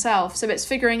making yourself. So it's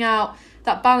figuring out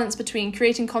that balance between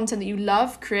creating content that you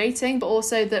love creating, but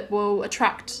also that will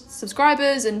attract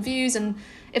subscribers and views. And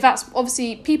if that's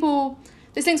obviously people,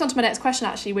 this links on to my next question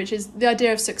actually, which is the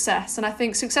idea of success. And I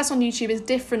think success on YouTube is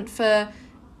different for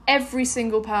every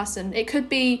single person. It could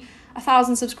be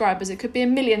 1,000 subscribers, it could be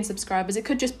 1 million subscribers, it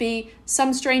could just be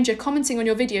some stranger commenting on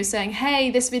your video saying,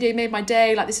 hey, this video made my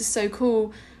day, like this is so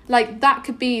cool. Like that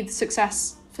could be the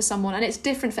success for someone, and it's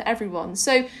different for everyone.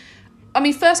 So I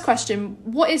mean, first question,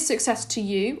 what is success to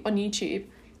you on YouTube?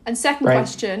 And second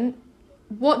question,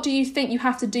 what do you think you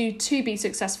have to do to be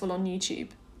successful on YouTube?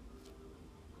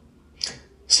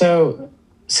 So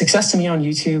success to me on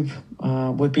YouTube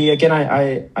would be, again,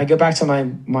 I go back to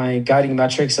my guiding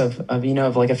metrics of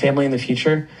like a family in the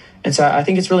future. And so I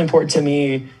think it's really important to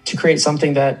me to create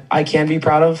something that I can be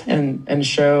proud of and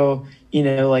show,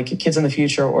 like kids in the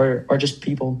future or just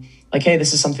people like, hey,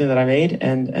 this is something that I made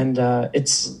and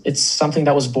it's something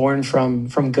that was born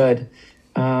from good,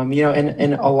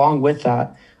 and along with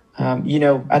that, at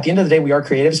the end of the day, we are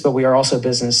creatives, but we are also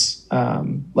business,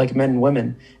 like men and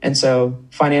women. And so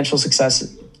financial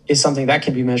success is something that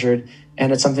can be measured,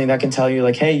 and it's something that can tell you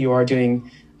like, hey, you are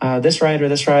doing this right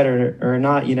or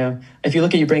not. If you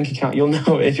look at your bank account, you'll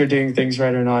know if you're doing things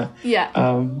right or not.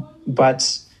 Yeah.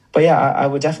 But yeah, I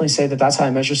would definitely say that that's how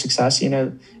I measure success,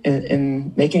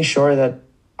 in making sure that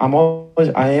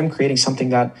I am creating something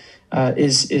that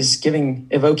is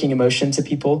evoking emotion to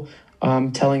people,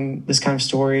 telling this kind of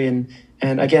story. And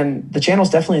again, the channel is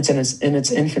definitely in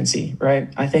its infancy,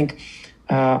 right? I think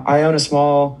I own a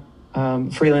small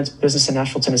freelance business in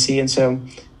Nashville, Tennessee. And so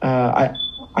I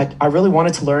really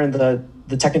wanted to learn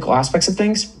the technical aspects of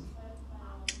things.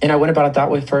 And I went about it that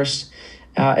way first.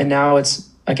 And now it's,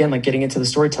 again, like getting into the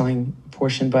storytelling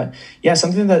portion. But yeah,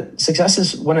 something that success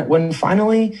is when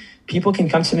finally people can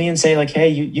come to me and say like, hey,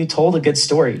 you told a good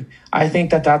story. I think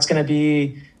that's going to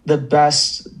be the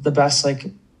best like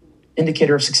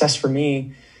indicator of success for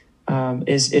me,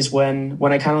 is when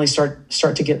I kind of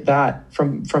start to get that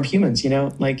from humans,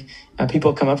 like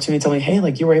people come up to me and tell me, hey,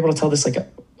 like you were able to tell this like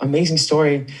amazing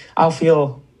story. I'll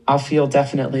feel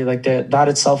definitely like that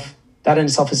in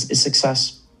itself is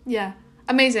success. Yeah.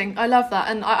 Amazing. I love that.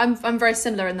 And I'm very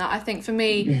similar in that. I think for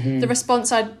me,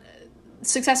 the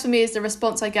success for me is the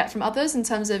response I get from others in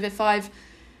terms of if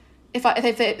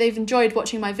they've enjoyed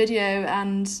watching my video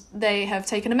and they have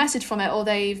taken a message from it, or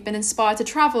they've been inspired to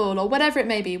travel, or whatever it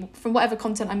may be from whatever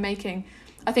content I'm making.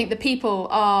 I think the people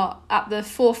are at the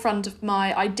forefront of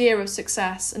my idea of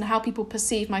success and how people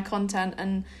perceive my content,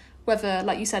 and whether,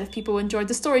 like you said, if people enjoyed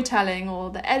the storytelling or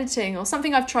the editing or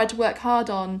something I've tried to work hard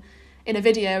on in a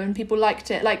video and people liked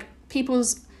it. Like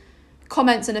people's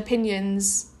comments and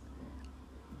opinions,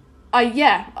 I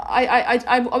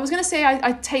was going to say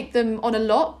I take them on a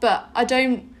lot, but I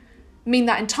don't mean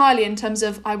that entirely in terms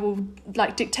of I will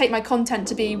like dictate my content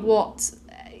to be what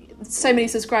so many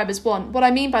subscribers want. What I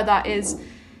mean by that is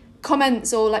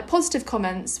comments, or like positive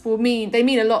comments, mean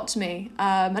a lot to me.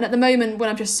 And at the moment when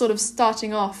I'm just sort of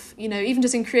starting off, even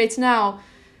just in CreatorNow,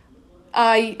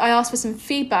 I asked for some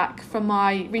feedback from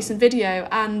my recent video,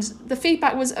 and the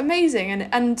feedback was amazing,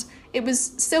 and it was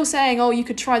still saying, oh, you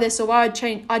could try this, or I'd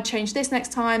change this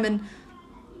next time. And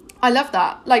I love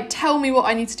that. Like, tell me what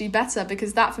I need to do better,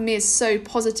 because that for me is so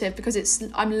positive, because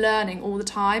I'm learning all the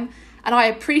time, and I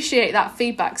appreciate that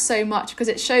feedback so much, because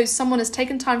it shows someone has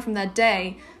taken time from their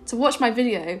day to watch my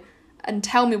video and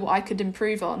tell me what I could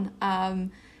improve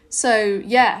on. So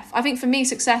yeah, I think for me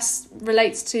success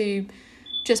relates to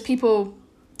just people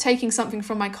taking something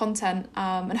from my content,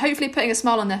 and hopefully putting a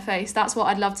smile on their face. That's what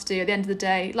I'd love to do at the end of the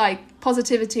day. Like,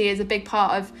 positivity is a big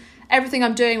part of everything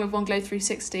I'm doing with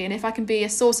OneGlobe360, and if I can be a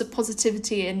source of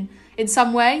positivity in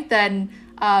some way, then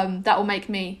that'll make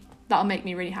me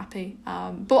really happy.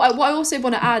 But what I also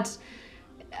want to add,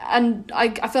 and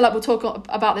I feel like we'll talk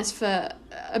about this for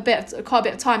quite a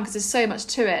bit of time, because there's so much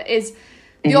to it, is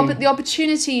the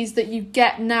opportunities that you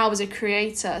get now as a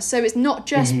creator. So it's not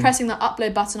just pressing the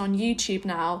upload button on YouTube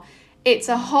now. It's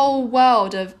a whole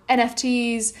world of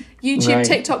NFTs, YouTube,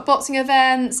 TikTok boxing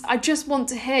events. I just want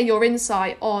to hear your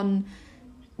insight on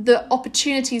the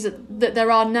opportunities that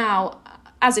there are now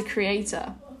as a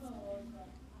creator.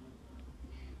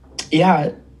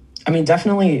 Yeah, I mean,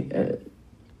 definitely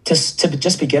to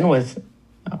just begin with,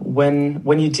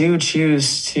 when you do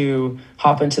choose to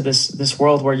hop into this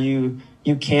world where you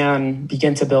can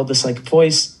begin to build this like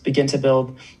voice, begin to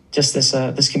build just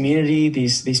this community,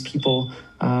 these people,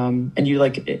 and you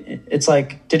like it's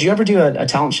like, did you ever do a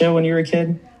talent show when you were a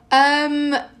kid?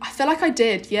 I feel like I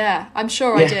did. Yeah, I'm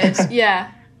sure I did.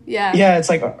 Yeah. It's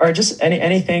like, or just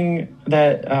anything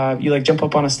that you like jump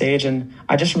up on a stage. And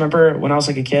I just remember when I was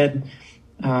like a kid,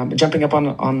 jumping up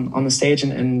on the stage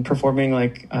and performing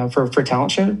like for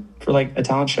talent show, for like a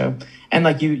talent show. And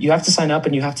like you have to sign up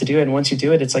and you have to do it. And once you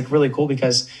do it, it's like really cool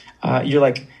because you're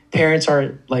like, parents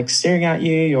are like staring at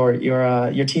you,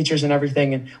 your teachers and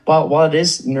everything. And while it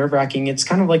is nerve-wracking, it's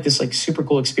kind of like this like super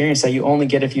cool experience that you only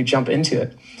get if you jump into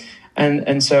it.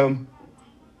 And so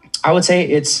I would say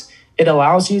it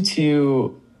allows you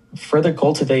to further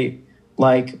cultivate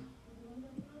like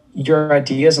your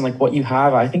ideas and like what you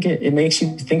have. I think it makes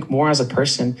you think more as a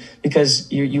person,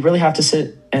 because you really have to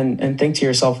sit and think to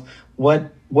yourself,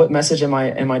 what message am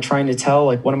I trying to tell?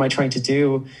 Like, what am I trying to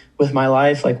do with my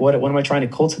life? Like, what am I trying to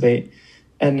cultivate?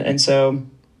 And so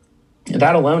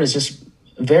that alone is just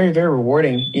very, very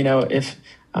rewarding. You know, if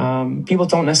people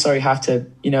don't necessarily have to,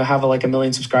 you know, have like 1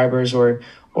 million subscribers or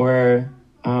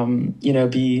you know,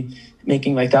 be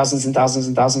making like thousands and thousands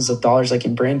and thousands of dollars like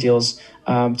in brand deals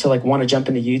to like want to jump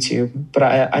into YouTube. But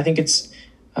I think it's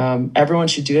everyone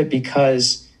should do it,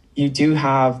 because you do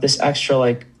have this extra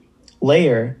like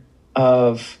layer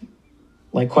of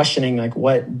like questioning, like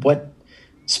what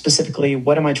specifically,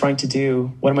 what am I trying to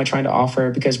do? What am I trying to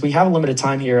offer? Because we have a limited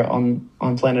time here on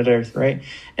planet Earth, right?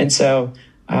 And so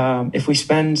if we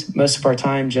spend most of our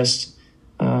time just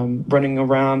running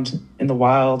around in the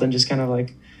wild and just kind of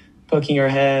like poking our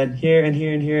head here and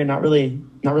here and here, and not really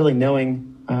knowing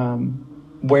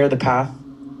where the path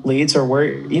leads or where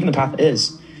even the path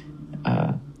is,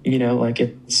 you know, like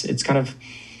it's kind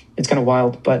of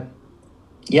wild. But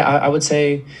yeah, I would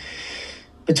say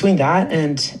between that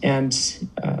and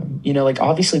you know, like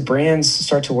obviously brands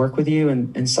start to work with you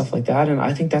and stuff like that. And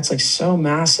I think that's like so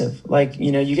massive. Like,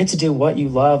 you know, you get to do what you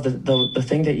love, the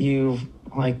thing that you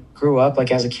like grew up like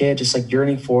as a kid, just like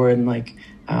yearning for and like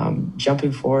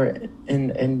jumping for it.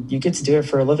 And you get to do it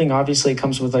for a living. Obviously it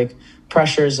comes with like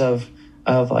pressures of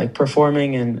like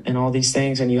performing and all these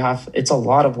things. And it's a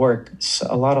lot of work. It's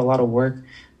a lot of work.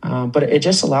 But it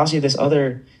just allows you this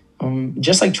other,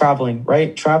 just like traveling,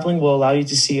 right? Traveling will allow you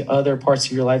to see other parts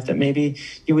of your life that maybe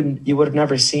you would have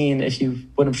never seen if you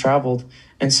wouldn't have traveled.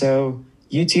 And so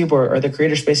YouTube or the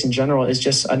creator space in general is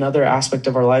just another aspect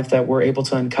of our life that we're able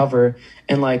to uncover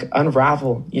and like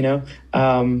unravel, you know.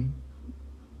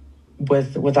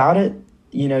 Without it,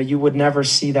 you know, you would never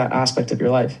see that aspect of your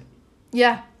life.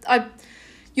 Yeah,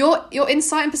 your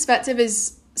insight and perspective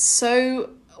is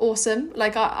so awesome.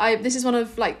 Like this is one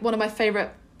of my favorite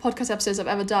podcast episodes I've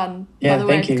ever done, by the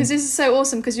way, because this is so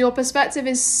awesome, because your perspective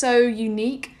is so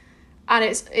unique and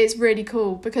it's really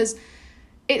cool, because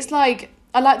it's like,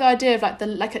 I like the idea of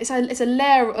like it's a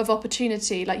layer of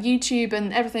opportunity, like YouTube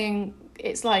and everything.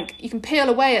 It's like you can peel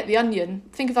away at the onion.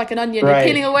 Think of like an onion, right.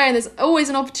 You're peeling away, and there's always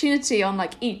an opportunity on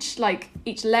like each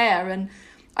layer. And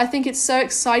I think it's so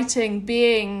exciting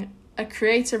being a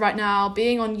creator right now,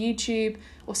 being on YouTube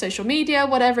or social media,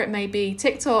 whatever it may be,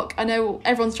 TikTok. I know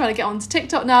everyone's trying to get onto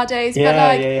TikTok nowadays, but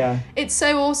like it's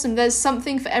so awesome. There's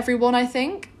something for everyone, I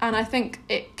think, and I think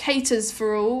it caters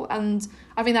for all, and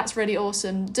I think that's really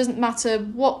awesome. It doesn't matter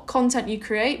what content you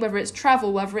create, whether it's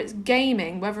travel, whether it's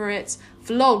gaming, whether it's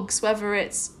vlogs, whether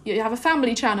it's you have a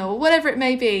family channel, whatever it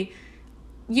may be,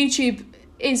 YouTube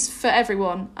is for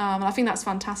everyone, and I think that's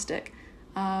fantastic.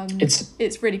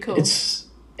 It's really cool.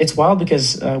 It's wild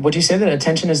because would you say that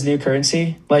attention is the new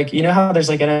currency? Like, you know how there's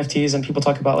like NFTs and people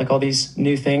talk about like all these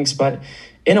new things, but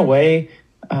in a way,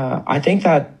 I think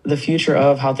that the future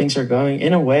of how things are going,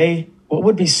 in a way, what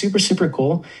would be super, super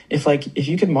cool if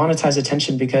you could monetize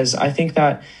attention, because I think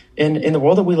that in the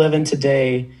world that we live in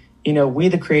today, you know, we,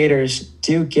 the creators,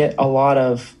 do get a lot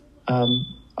of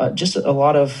just a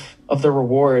lot of the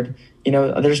reward. You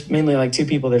know, there's mainly like two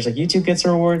people. There's like YouTube gets a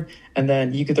reward, and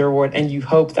then you get the reward, and you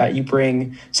hope that you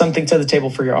bring something to the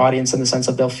table for your audience in the sense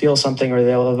that they'll feel something or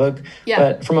they'll evoke. Yeah.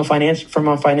 But from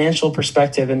a financial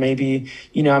perspective, and maybe,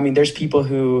 you know, I mean, there's people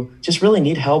who just really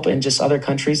need help in just other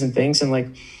countries and things, and like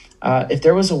if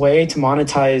there was a way to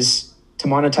monetize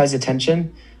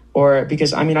attention, or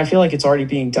because I mean, I feel like it's already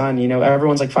being done. You know,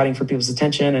 everyone's like fighting for people's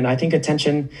attention, and I think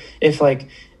attention, if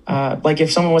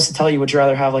if someone was to tell you, would you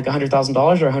rather have like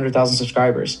 $100,000 or 100,000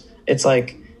 subscribers? It's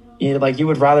like, you know, like you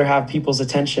would rather have people's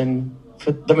attention.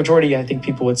 For the majority, I think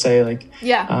people would say like,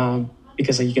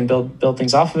 because like you can build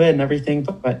things off of it and everything.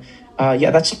 But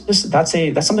that's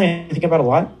something I think about a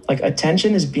lot. Like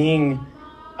attention is being,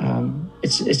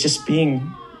 it's just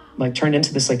being like turned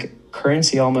into this like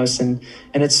currency almost, and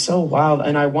it's so wild.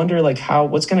 And I wonder like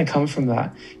what's going to come from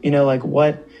that. You know, like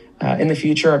what in the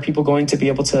future are people going to be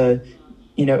able to,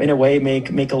 you know, in a way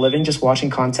make a living just watching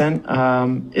content?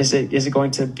 Is it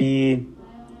going to be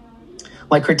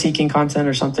like critiquing content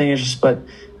or something? It's just, but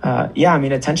yeah, I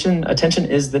mean, attention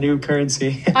is the new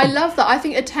currency. I love that. I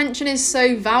think attention is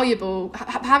so valuable.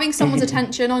 Having someone's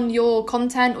attention on your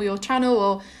content or your channel,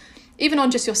 or even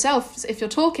on just yourself, if you're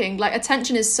talking, like,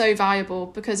 attention is so valuable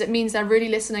because it means they're really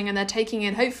listening and they're taking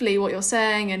in, hopefully, what you're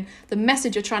saying and the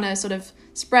message you're trying to sort of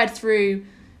spread through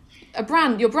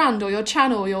your brand or your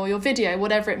channel or your video,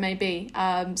 whatever it may be.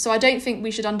 So I don't think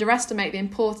we should underestimate the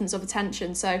importance of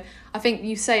attention. So I think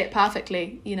you say it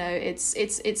perfectly. You know,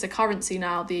 it's a currency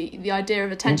now, the idea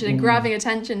of attention and grabbing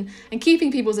attention and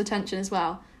keeping people's attention as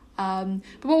well. But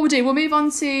what we'll move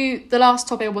on to the last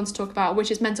topic I want to talk about,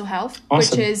 which is mental health.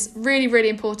 Awesome. Which is really, really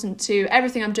important to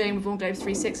everything I'm doing with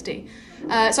OneGlobe360.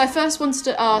 So I first wanted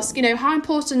to ask, you know, how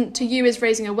important to you is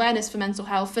raising awareness for mental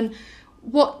health, and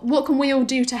what can we all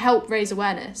do to help raise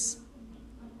awareness?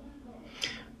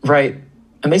 Right.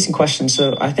 Amazing question.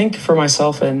 So I think for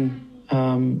myself, and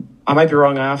I might be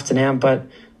wrong, I often am, but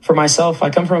for myself,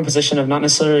 I come from a position of not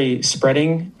necessarily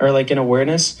spreading or like an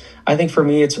awareness. I think for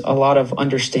me, it's a lot of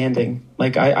understanding.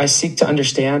 Like I seek to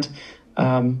understand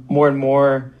more and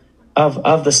more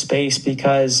of the space,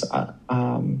 because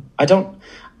I don't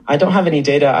have any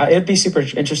data. It'd be super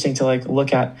interesting to like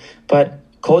look at, but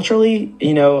culturally,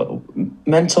 you know,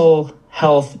 mental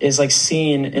health is like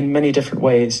seen in many different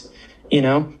ways, you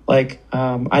know, like,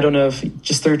 I don't know if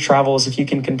just through travels, if you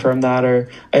can confirm that,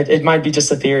 or it might be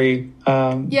just a theory.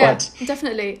 Yeah, but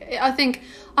definitely. I think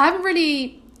I haven't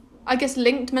really, I guess,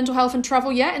 linked mental health and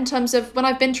travel yet, in terms of when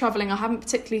I've been traveling, I haven't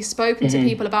particularly spoken to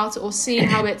people about it or seen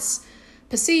how it's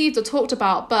perceived or talked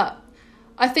about. But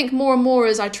I think more and more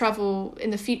as I travel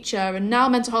in the future, and now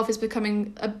mental health is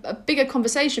becoming a bigger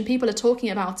conversation, people are talking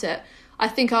about it. I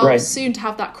think I'll soon to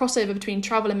have that crossover between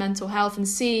travel and mental health, and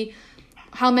see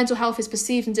how mental health is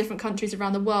perceived in different countries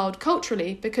around the world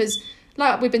culturally, because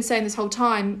like we've been saying this whole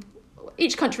time,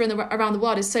 each country around the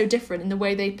world is so different in the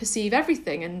way they perceive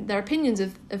everything and their opinions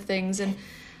of things and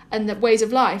the ways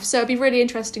of life. So it'd be really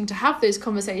interesting to have those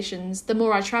conversations the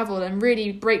more I travel, and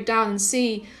really break down and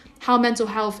see how mental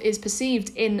health is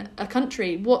perceived in a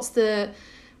country. What do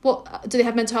they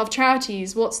have mental health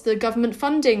charities? What's the government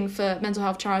funding for mental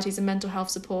health charities and mental health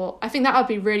support? I think that would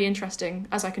be really interesting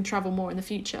as I can travel more in the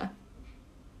future.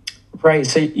 Right.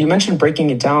 So you mentioned breaking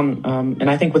it down,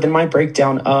 and I think within my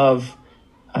breakdown of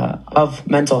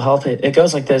mental health, it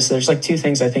goes like this. There's like two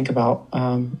things I think about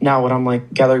now when I'm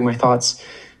like gathering my thoughts.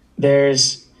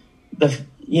 There's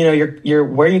your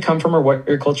where you come from or what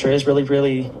your culture is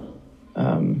really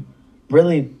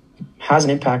has an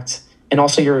impact, and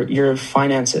also your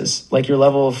finances, like your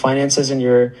level of finances and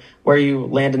your where you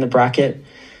land in the bracket.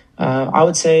 I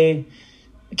would say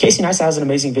Casey Neistat has an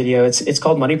amazing video. It's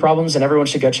called Money Problems, and everyone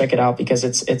should go check it out, because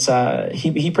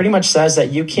he pretty much says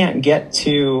that you can't get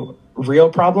to real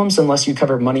problems unless you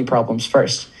cover money problems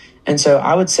first. And so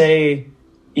I would say,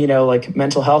 you know, like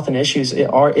mental health and issues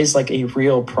is like a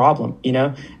real problem, you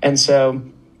know? And so,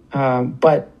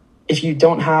 but if you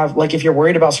don't have, like, if you're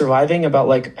worried about surviving, about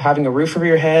like having a roof over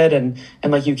your head and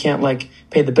like you can't like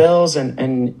pay the bills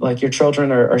and like your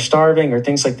children are starving or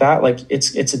things like that, like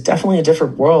it's definitely a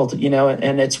different world, you know,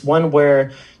 and it's one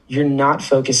where you're not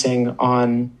focusing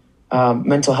on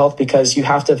mental health, because you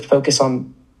have to focus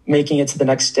on making it to the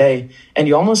next day. And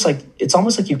it's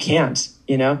almost like you can't,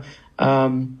 you know,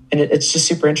 and it's just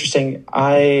super interesting.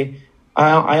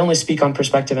 I only speak on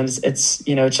perspective, and it's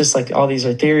you know, it's just like all these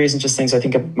are theories and just things I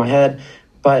think of in my head.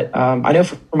 But I know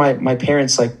for my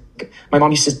parents, like my mom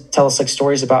used to tell us like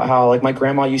stories about how like my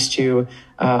grandma used to,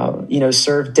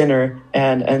 serve dinner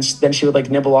and then she would like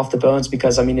nibble off the bones,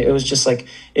 because I mean, it was just like,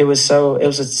 it was so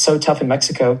tough in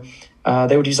Mexico.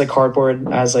 They would use like cardboard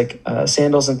as like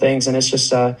sandals and things. And it's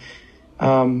just,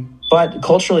 but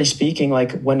culturally speaking,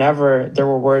 like whenever there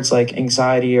were words like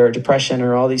anxiety or depression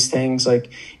or all these things,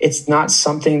 like it's not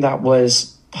something that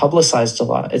was publicized a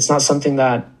lot. It's not something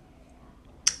that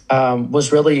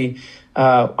was really,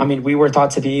 we were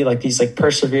thought to be like these like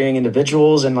persevering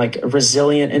individuals and like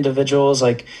resilient individuals.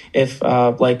 Like if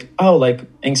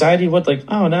anxiety would like,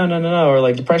 oh, no, or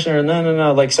like depression or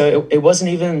no. Like, so it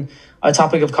wasn't even a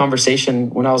topic of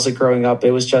conversation when I was like growing up.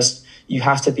 It was just, you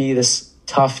have to be this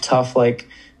tough, like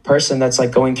person that's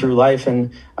like going through life.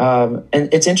 And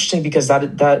it's interesting because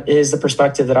that is the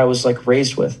perspective that I was like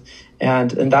raised with.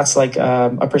 And that's like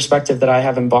a perspective that I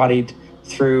have embodied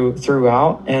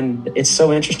throughout. And it's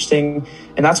so interesting.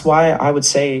 And that's why I would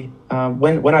say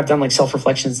when I've done like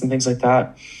self-reflections and things like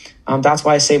that, that's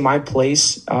why I say my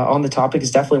place on the topic is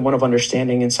definitely one of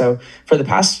understanding. And so for the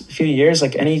past few years,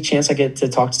 like any chance I get to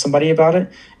talk to somebody about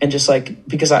it, and just like,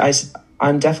 because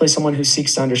I'm definitely someone who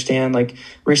seeks to understand. Like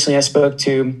recently I spoke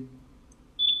to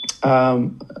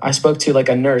like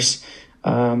a nurse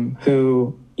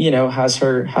who, has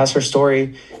her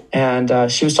story,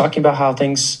 and she was talking about how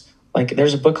things, like,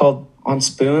 there's a book called On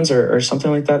Spoons or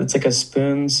something like that. It's like a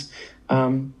spoons.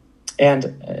 And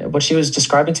what she was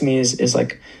describing to me is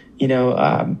like,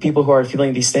 people who are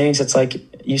feeling these things, it's like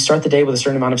you start the day with a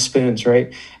certain amount of spoons,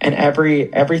 right? And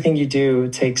everything you do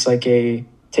takes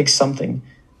something,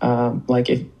 like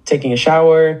if taking a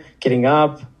shower, getting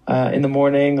up in the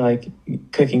morning, like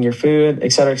cooking your food,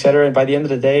 et cetera, et cetera. And by the end of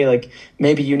the day, like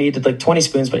maybe you needed like 20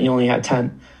 spoons, but you only had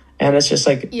 10. And it's just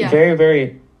like very,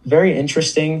 very, very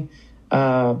interesting.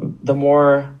 The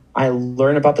more I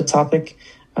learn about the topic,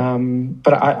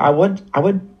 but I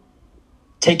would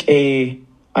take a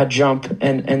jump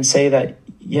and say that,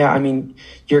 I mean,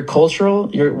 your cultural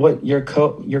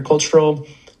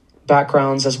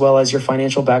backgrounds as well as your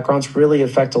financial backgrounds really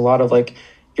affect a lot of like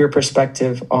your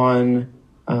perspective on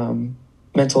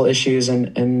mental issues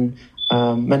and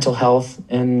mental health.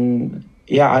 And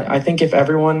I think if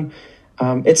everyone,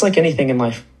 it's like anything in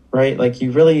life, right? Like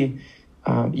you really,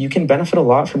 you can benefit a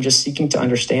lot from just seeking to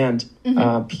understand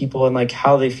people and like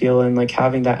how they feel, and like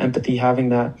having that empathy, having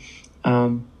that,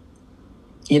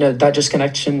 that just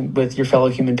connection with your fellow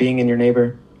human being and your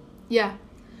neighbor. Yeah.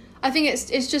 I think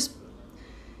it's just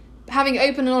having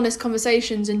open and honest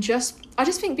conversations, and I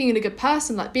just think being a good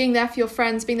person, like being there for your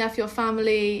friends, being there for your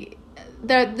family,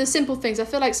 the simple things. I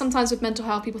feel like sometimes with mental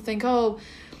health, people think, oh,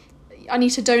 I need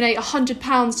to donate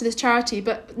 £100 to this charity,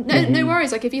 but no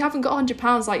worries. Like if you haven't got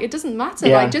 £100, like it doesn't matter.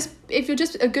 Yeah. Like if you're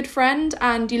just a good friend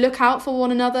and you look out for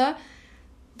one another,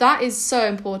 that is so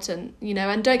important,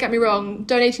 and don't get me wrong,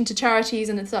 donating to charities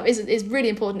and stuff is really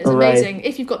important. It's amazing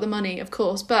if you've got the money, of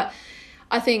course, but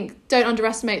I think don't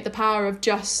underestimate the power of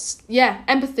just,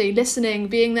 empathy, listening,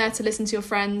 being there to listen to your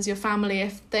friends, your family,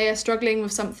 if they are struggling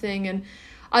with something. And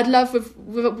I'd love with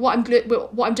what I'm doing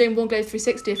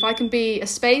OneGlobe360, if I can be a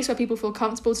space where people feel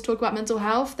comfortable to talk about mental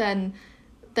health, then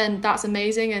that's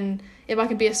amazing. And if I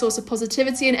can be a source of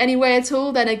positivity in any way at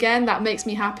all, then again, that makes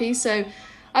me happy. So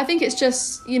I think it's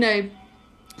just,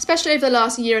 especially over the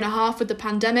last year and a half with the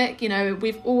pandemic,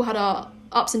 we've all had our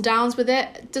ups and downs with it.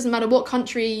 It doesn't matter what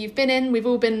country you've been in. We've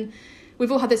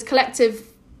all had this collective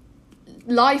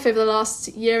life over the last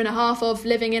year and a half of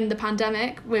living in the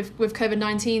pandemic with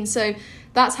COVID-19. So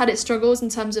that's had its struggles in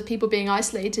terms of people being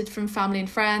isolated from family and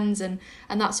friends and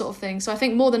that sort of thing. So I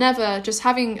think more than ever, just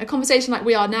having a conversation like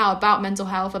we are now about mental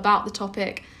health, about the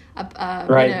topic,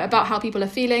 about how people are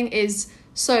feeling is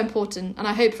so important. And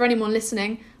I hope for anyone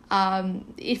listening,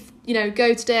 if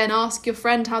go today and ask your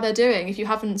friend how they're doing. If you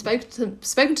haven't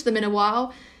spoken to them in a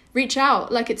while, reach out.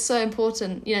 Like it's so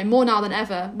important, more now than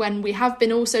ever, when we have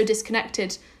been all so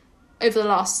disconnected over the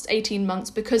last 18 months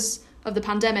because of the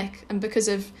pandemic and because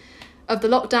of the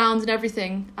lockdowns and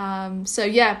everything. So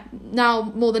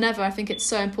now more than ever, I think it's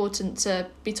so important to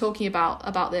be talking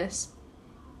about this.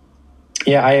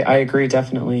 Yeah, I agree.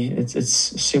 Definitely. It's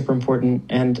super important.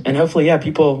 And hopefully,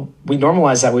 people, we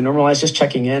normalize that. We normalize just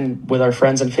checking in with our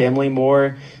friends and family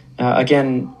more.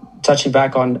 Again, touching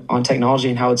back on technology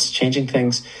and how it's changing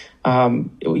things. I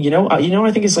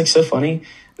think it's like so funny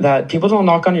that people don't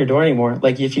knock on your door anymore.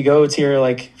 Like if you go to your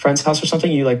like friend's house or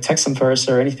something, you like text them first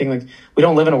or anything. Like we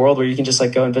don't live in a world where you can just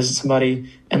like go and visit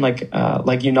somebody and like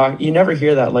you knock. You never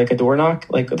hear that, like a door knock.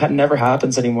 Like that never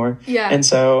happens anymore. Yeah. And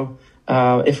so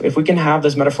if we can have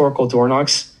those metaphorical door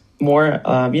knocks more,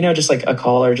 just like a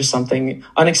call or just something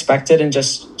unexpected and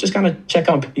just kind of check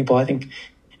on people, I think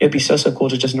it'd be so cool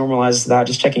to just normalize that,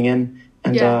 just checking in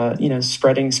and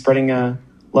spreading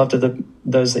love to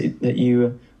those that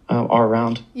you are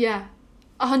around. Yeah,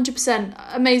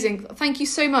 100%. Amazing. Thank you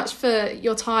so much for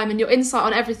your time and your insight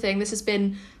on everything. This has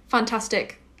been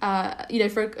fantastic.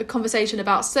 For a conversation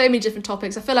about so many different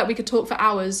topics. I feel like we could talk for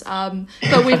hours,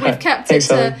 but we've kept it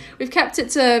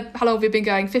to how long have we been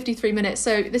going? 53 minutes.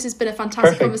 So this has been a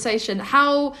fantastic conversation.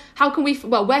 How can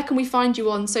where can we find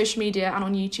you on social media and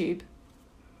on YouTube?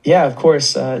 Yeah, of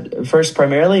course. First,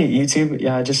 primarily YouTube.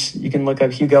 Just you can look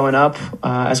up Hugo and Up,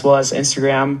 as well as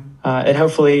Instagram. And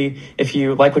hopefully, if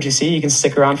you like what you see, you can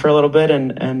stick around for a little bit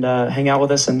and hang out with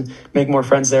us and make more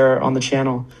friends there on the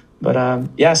channel. But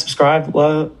subscribe,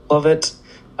 love it,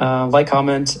 like,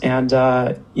 comment, and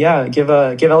give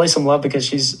Ellie some love because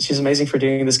she's amazing for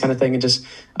doing this kind of thing and just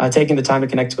taking the time to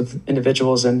connect with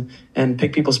individuals and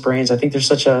pick people's brains. I think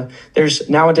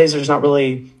nowadays there's not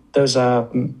really those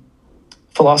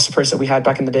philosophers that we had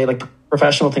back in the day, like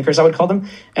professional thinkers, I would call them,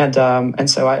 and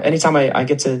so anytime I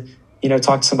get to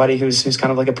talk to somebody who's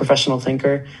kind of like a professional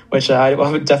thinker, which I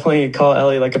would definitely call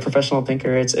Ellie like a professional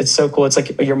thinker. It's so cool. It's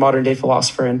like your modern day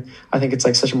philosopher. And I think it's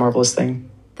like such a marvelous thing.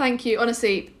 Thank you.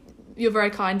 Honestly, You're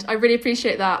very kind. I really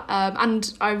appreciate that.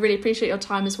 And I really appreciate your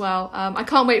time as well. I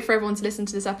can't wait for everyone to listen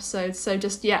to this episode. So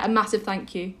just, a massive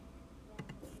thank you.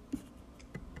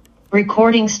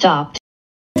 Recording stopped.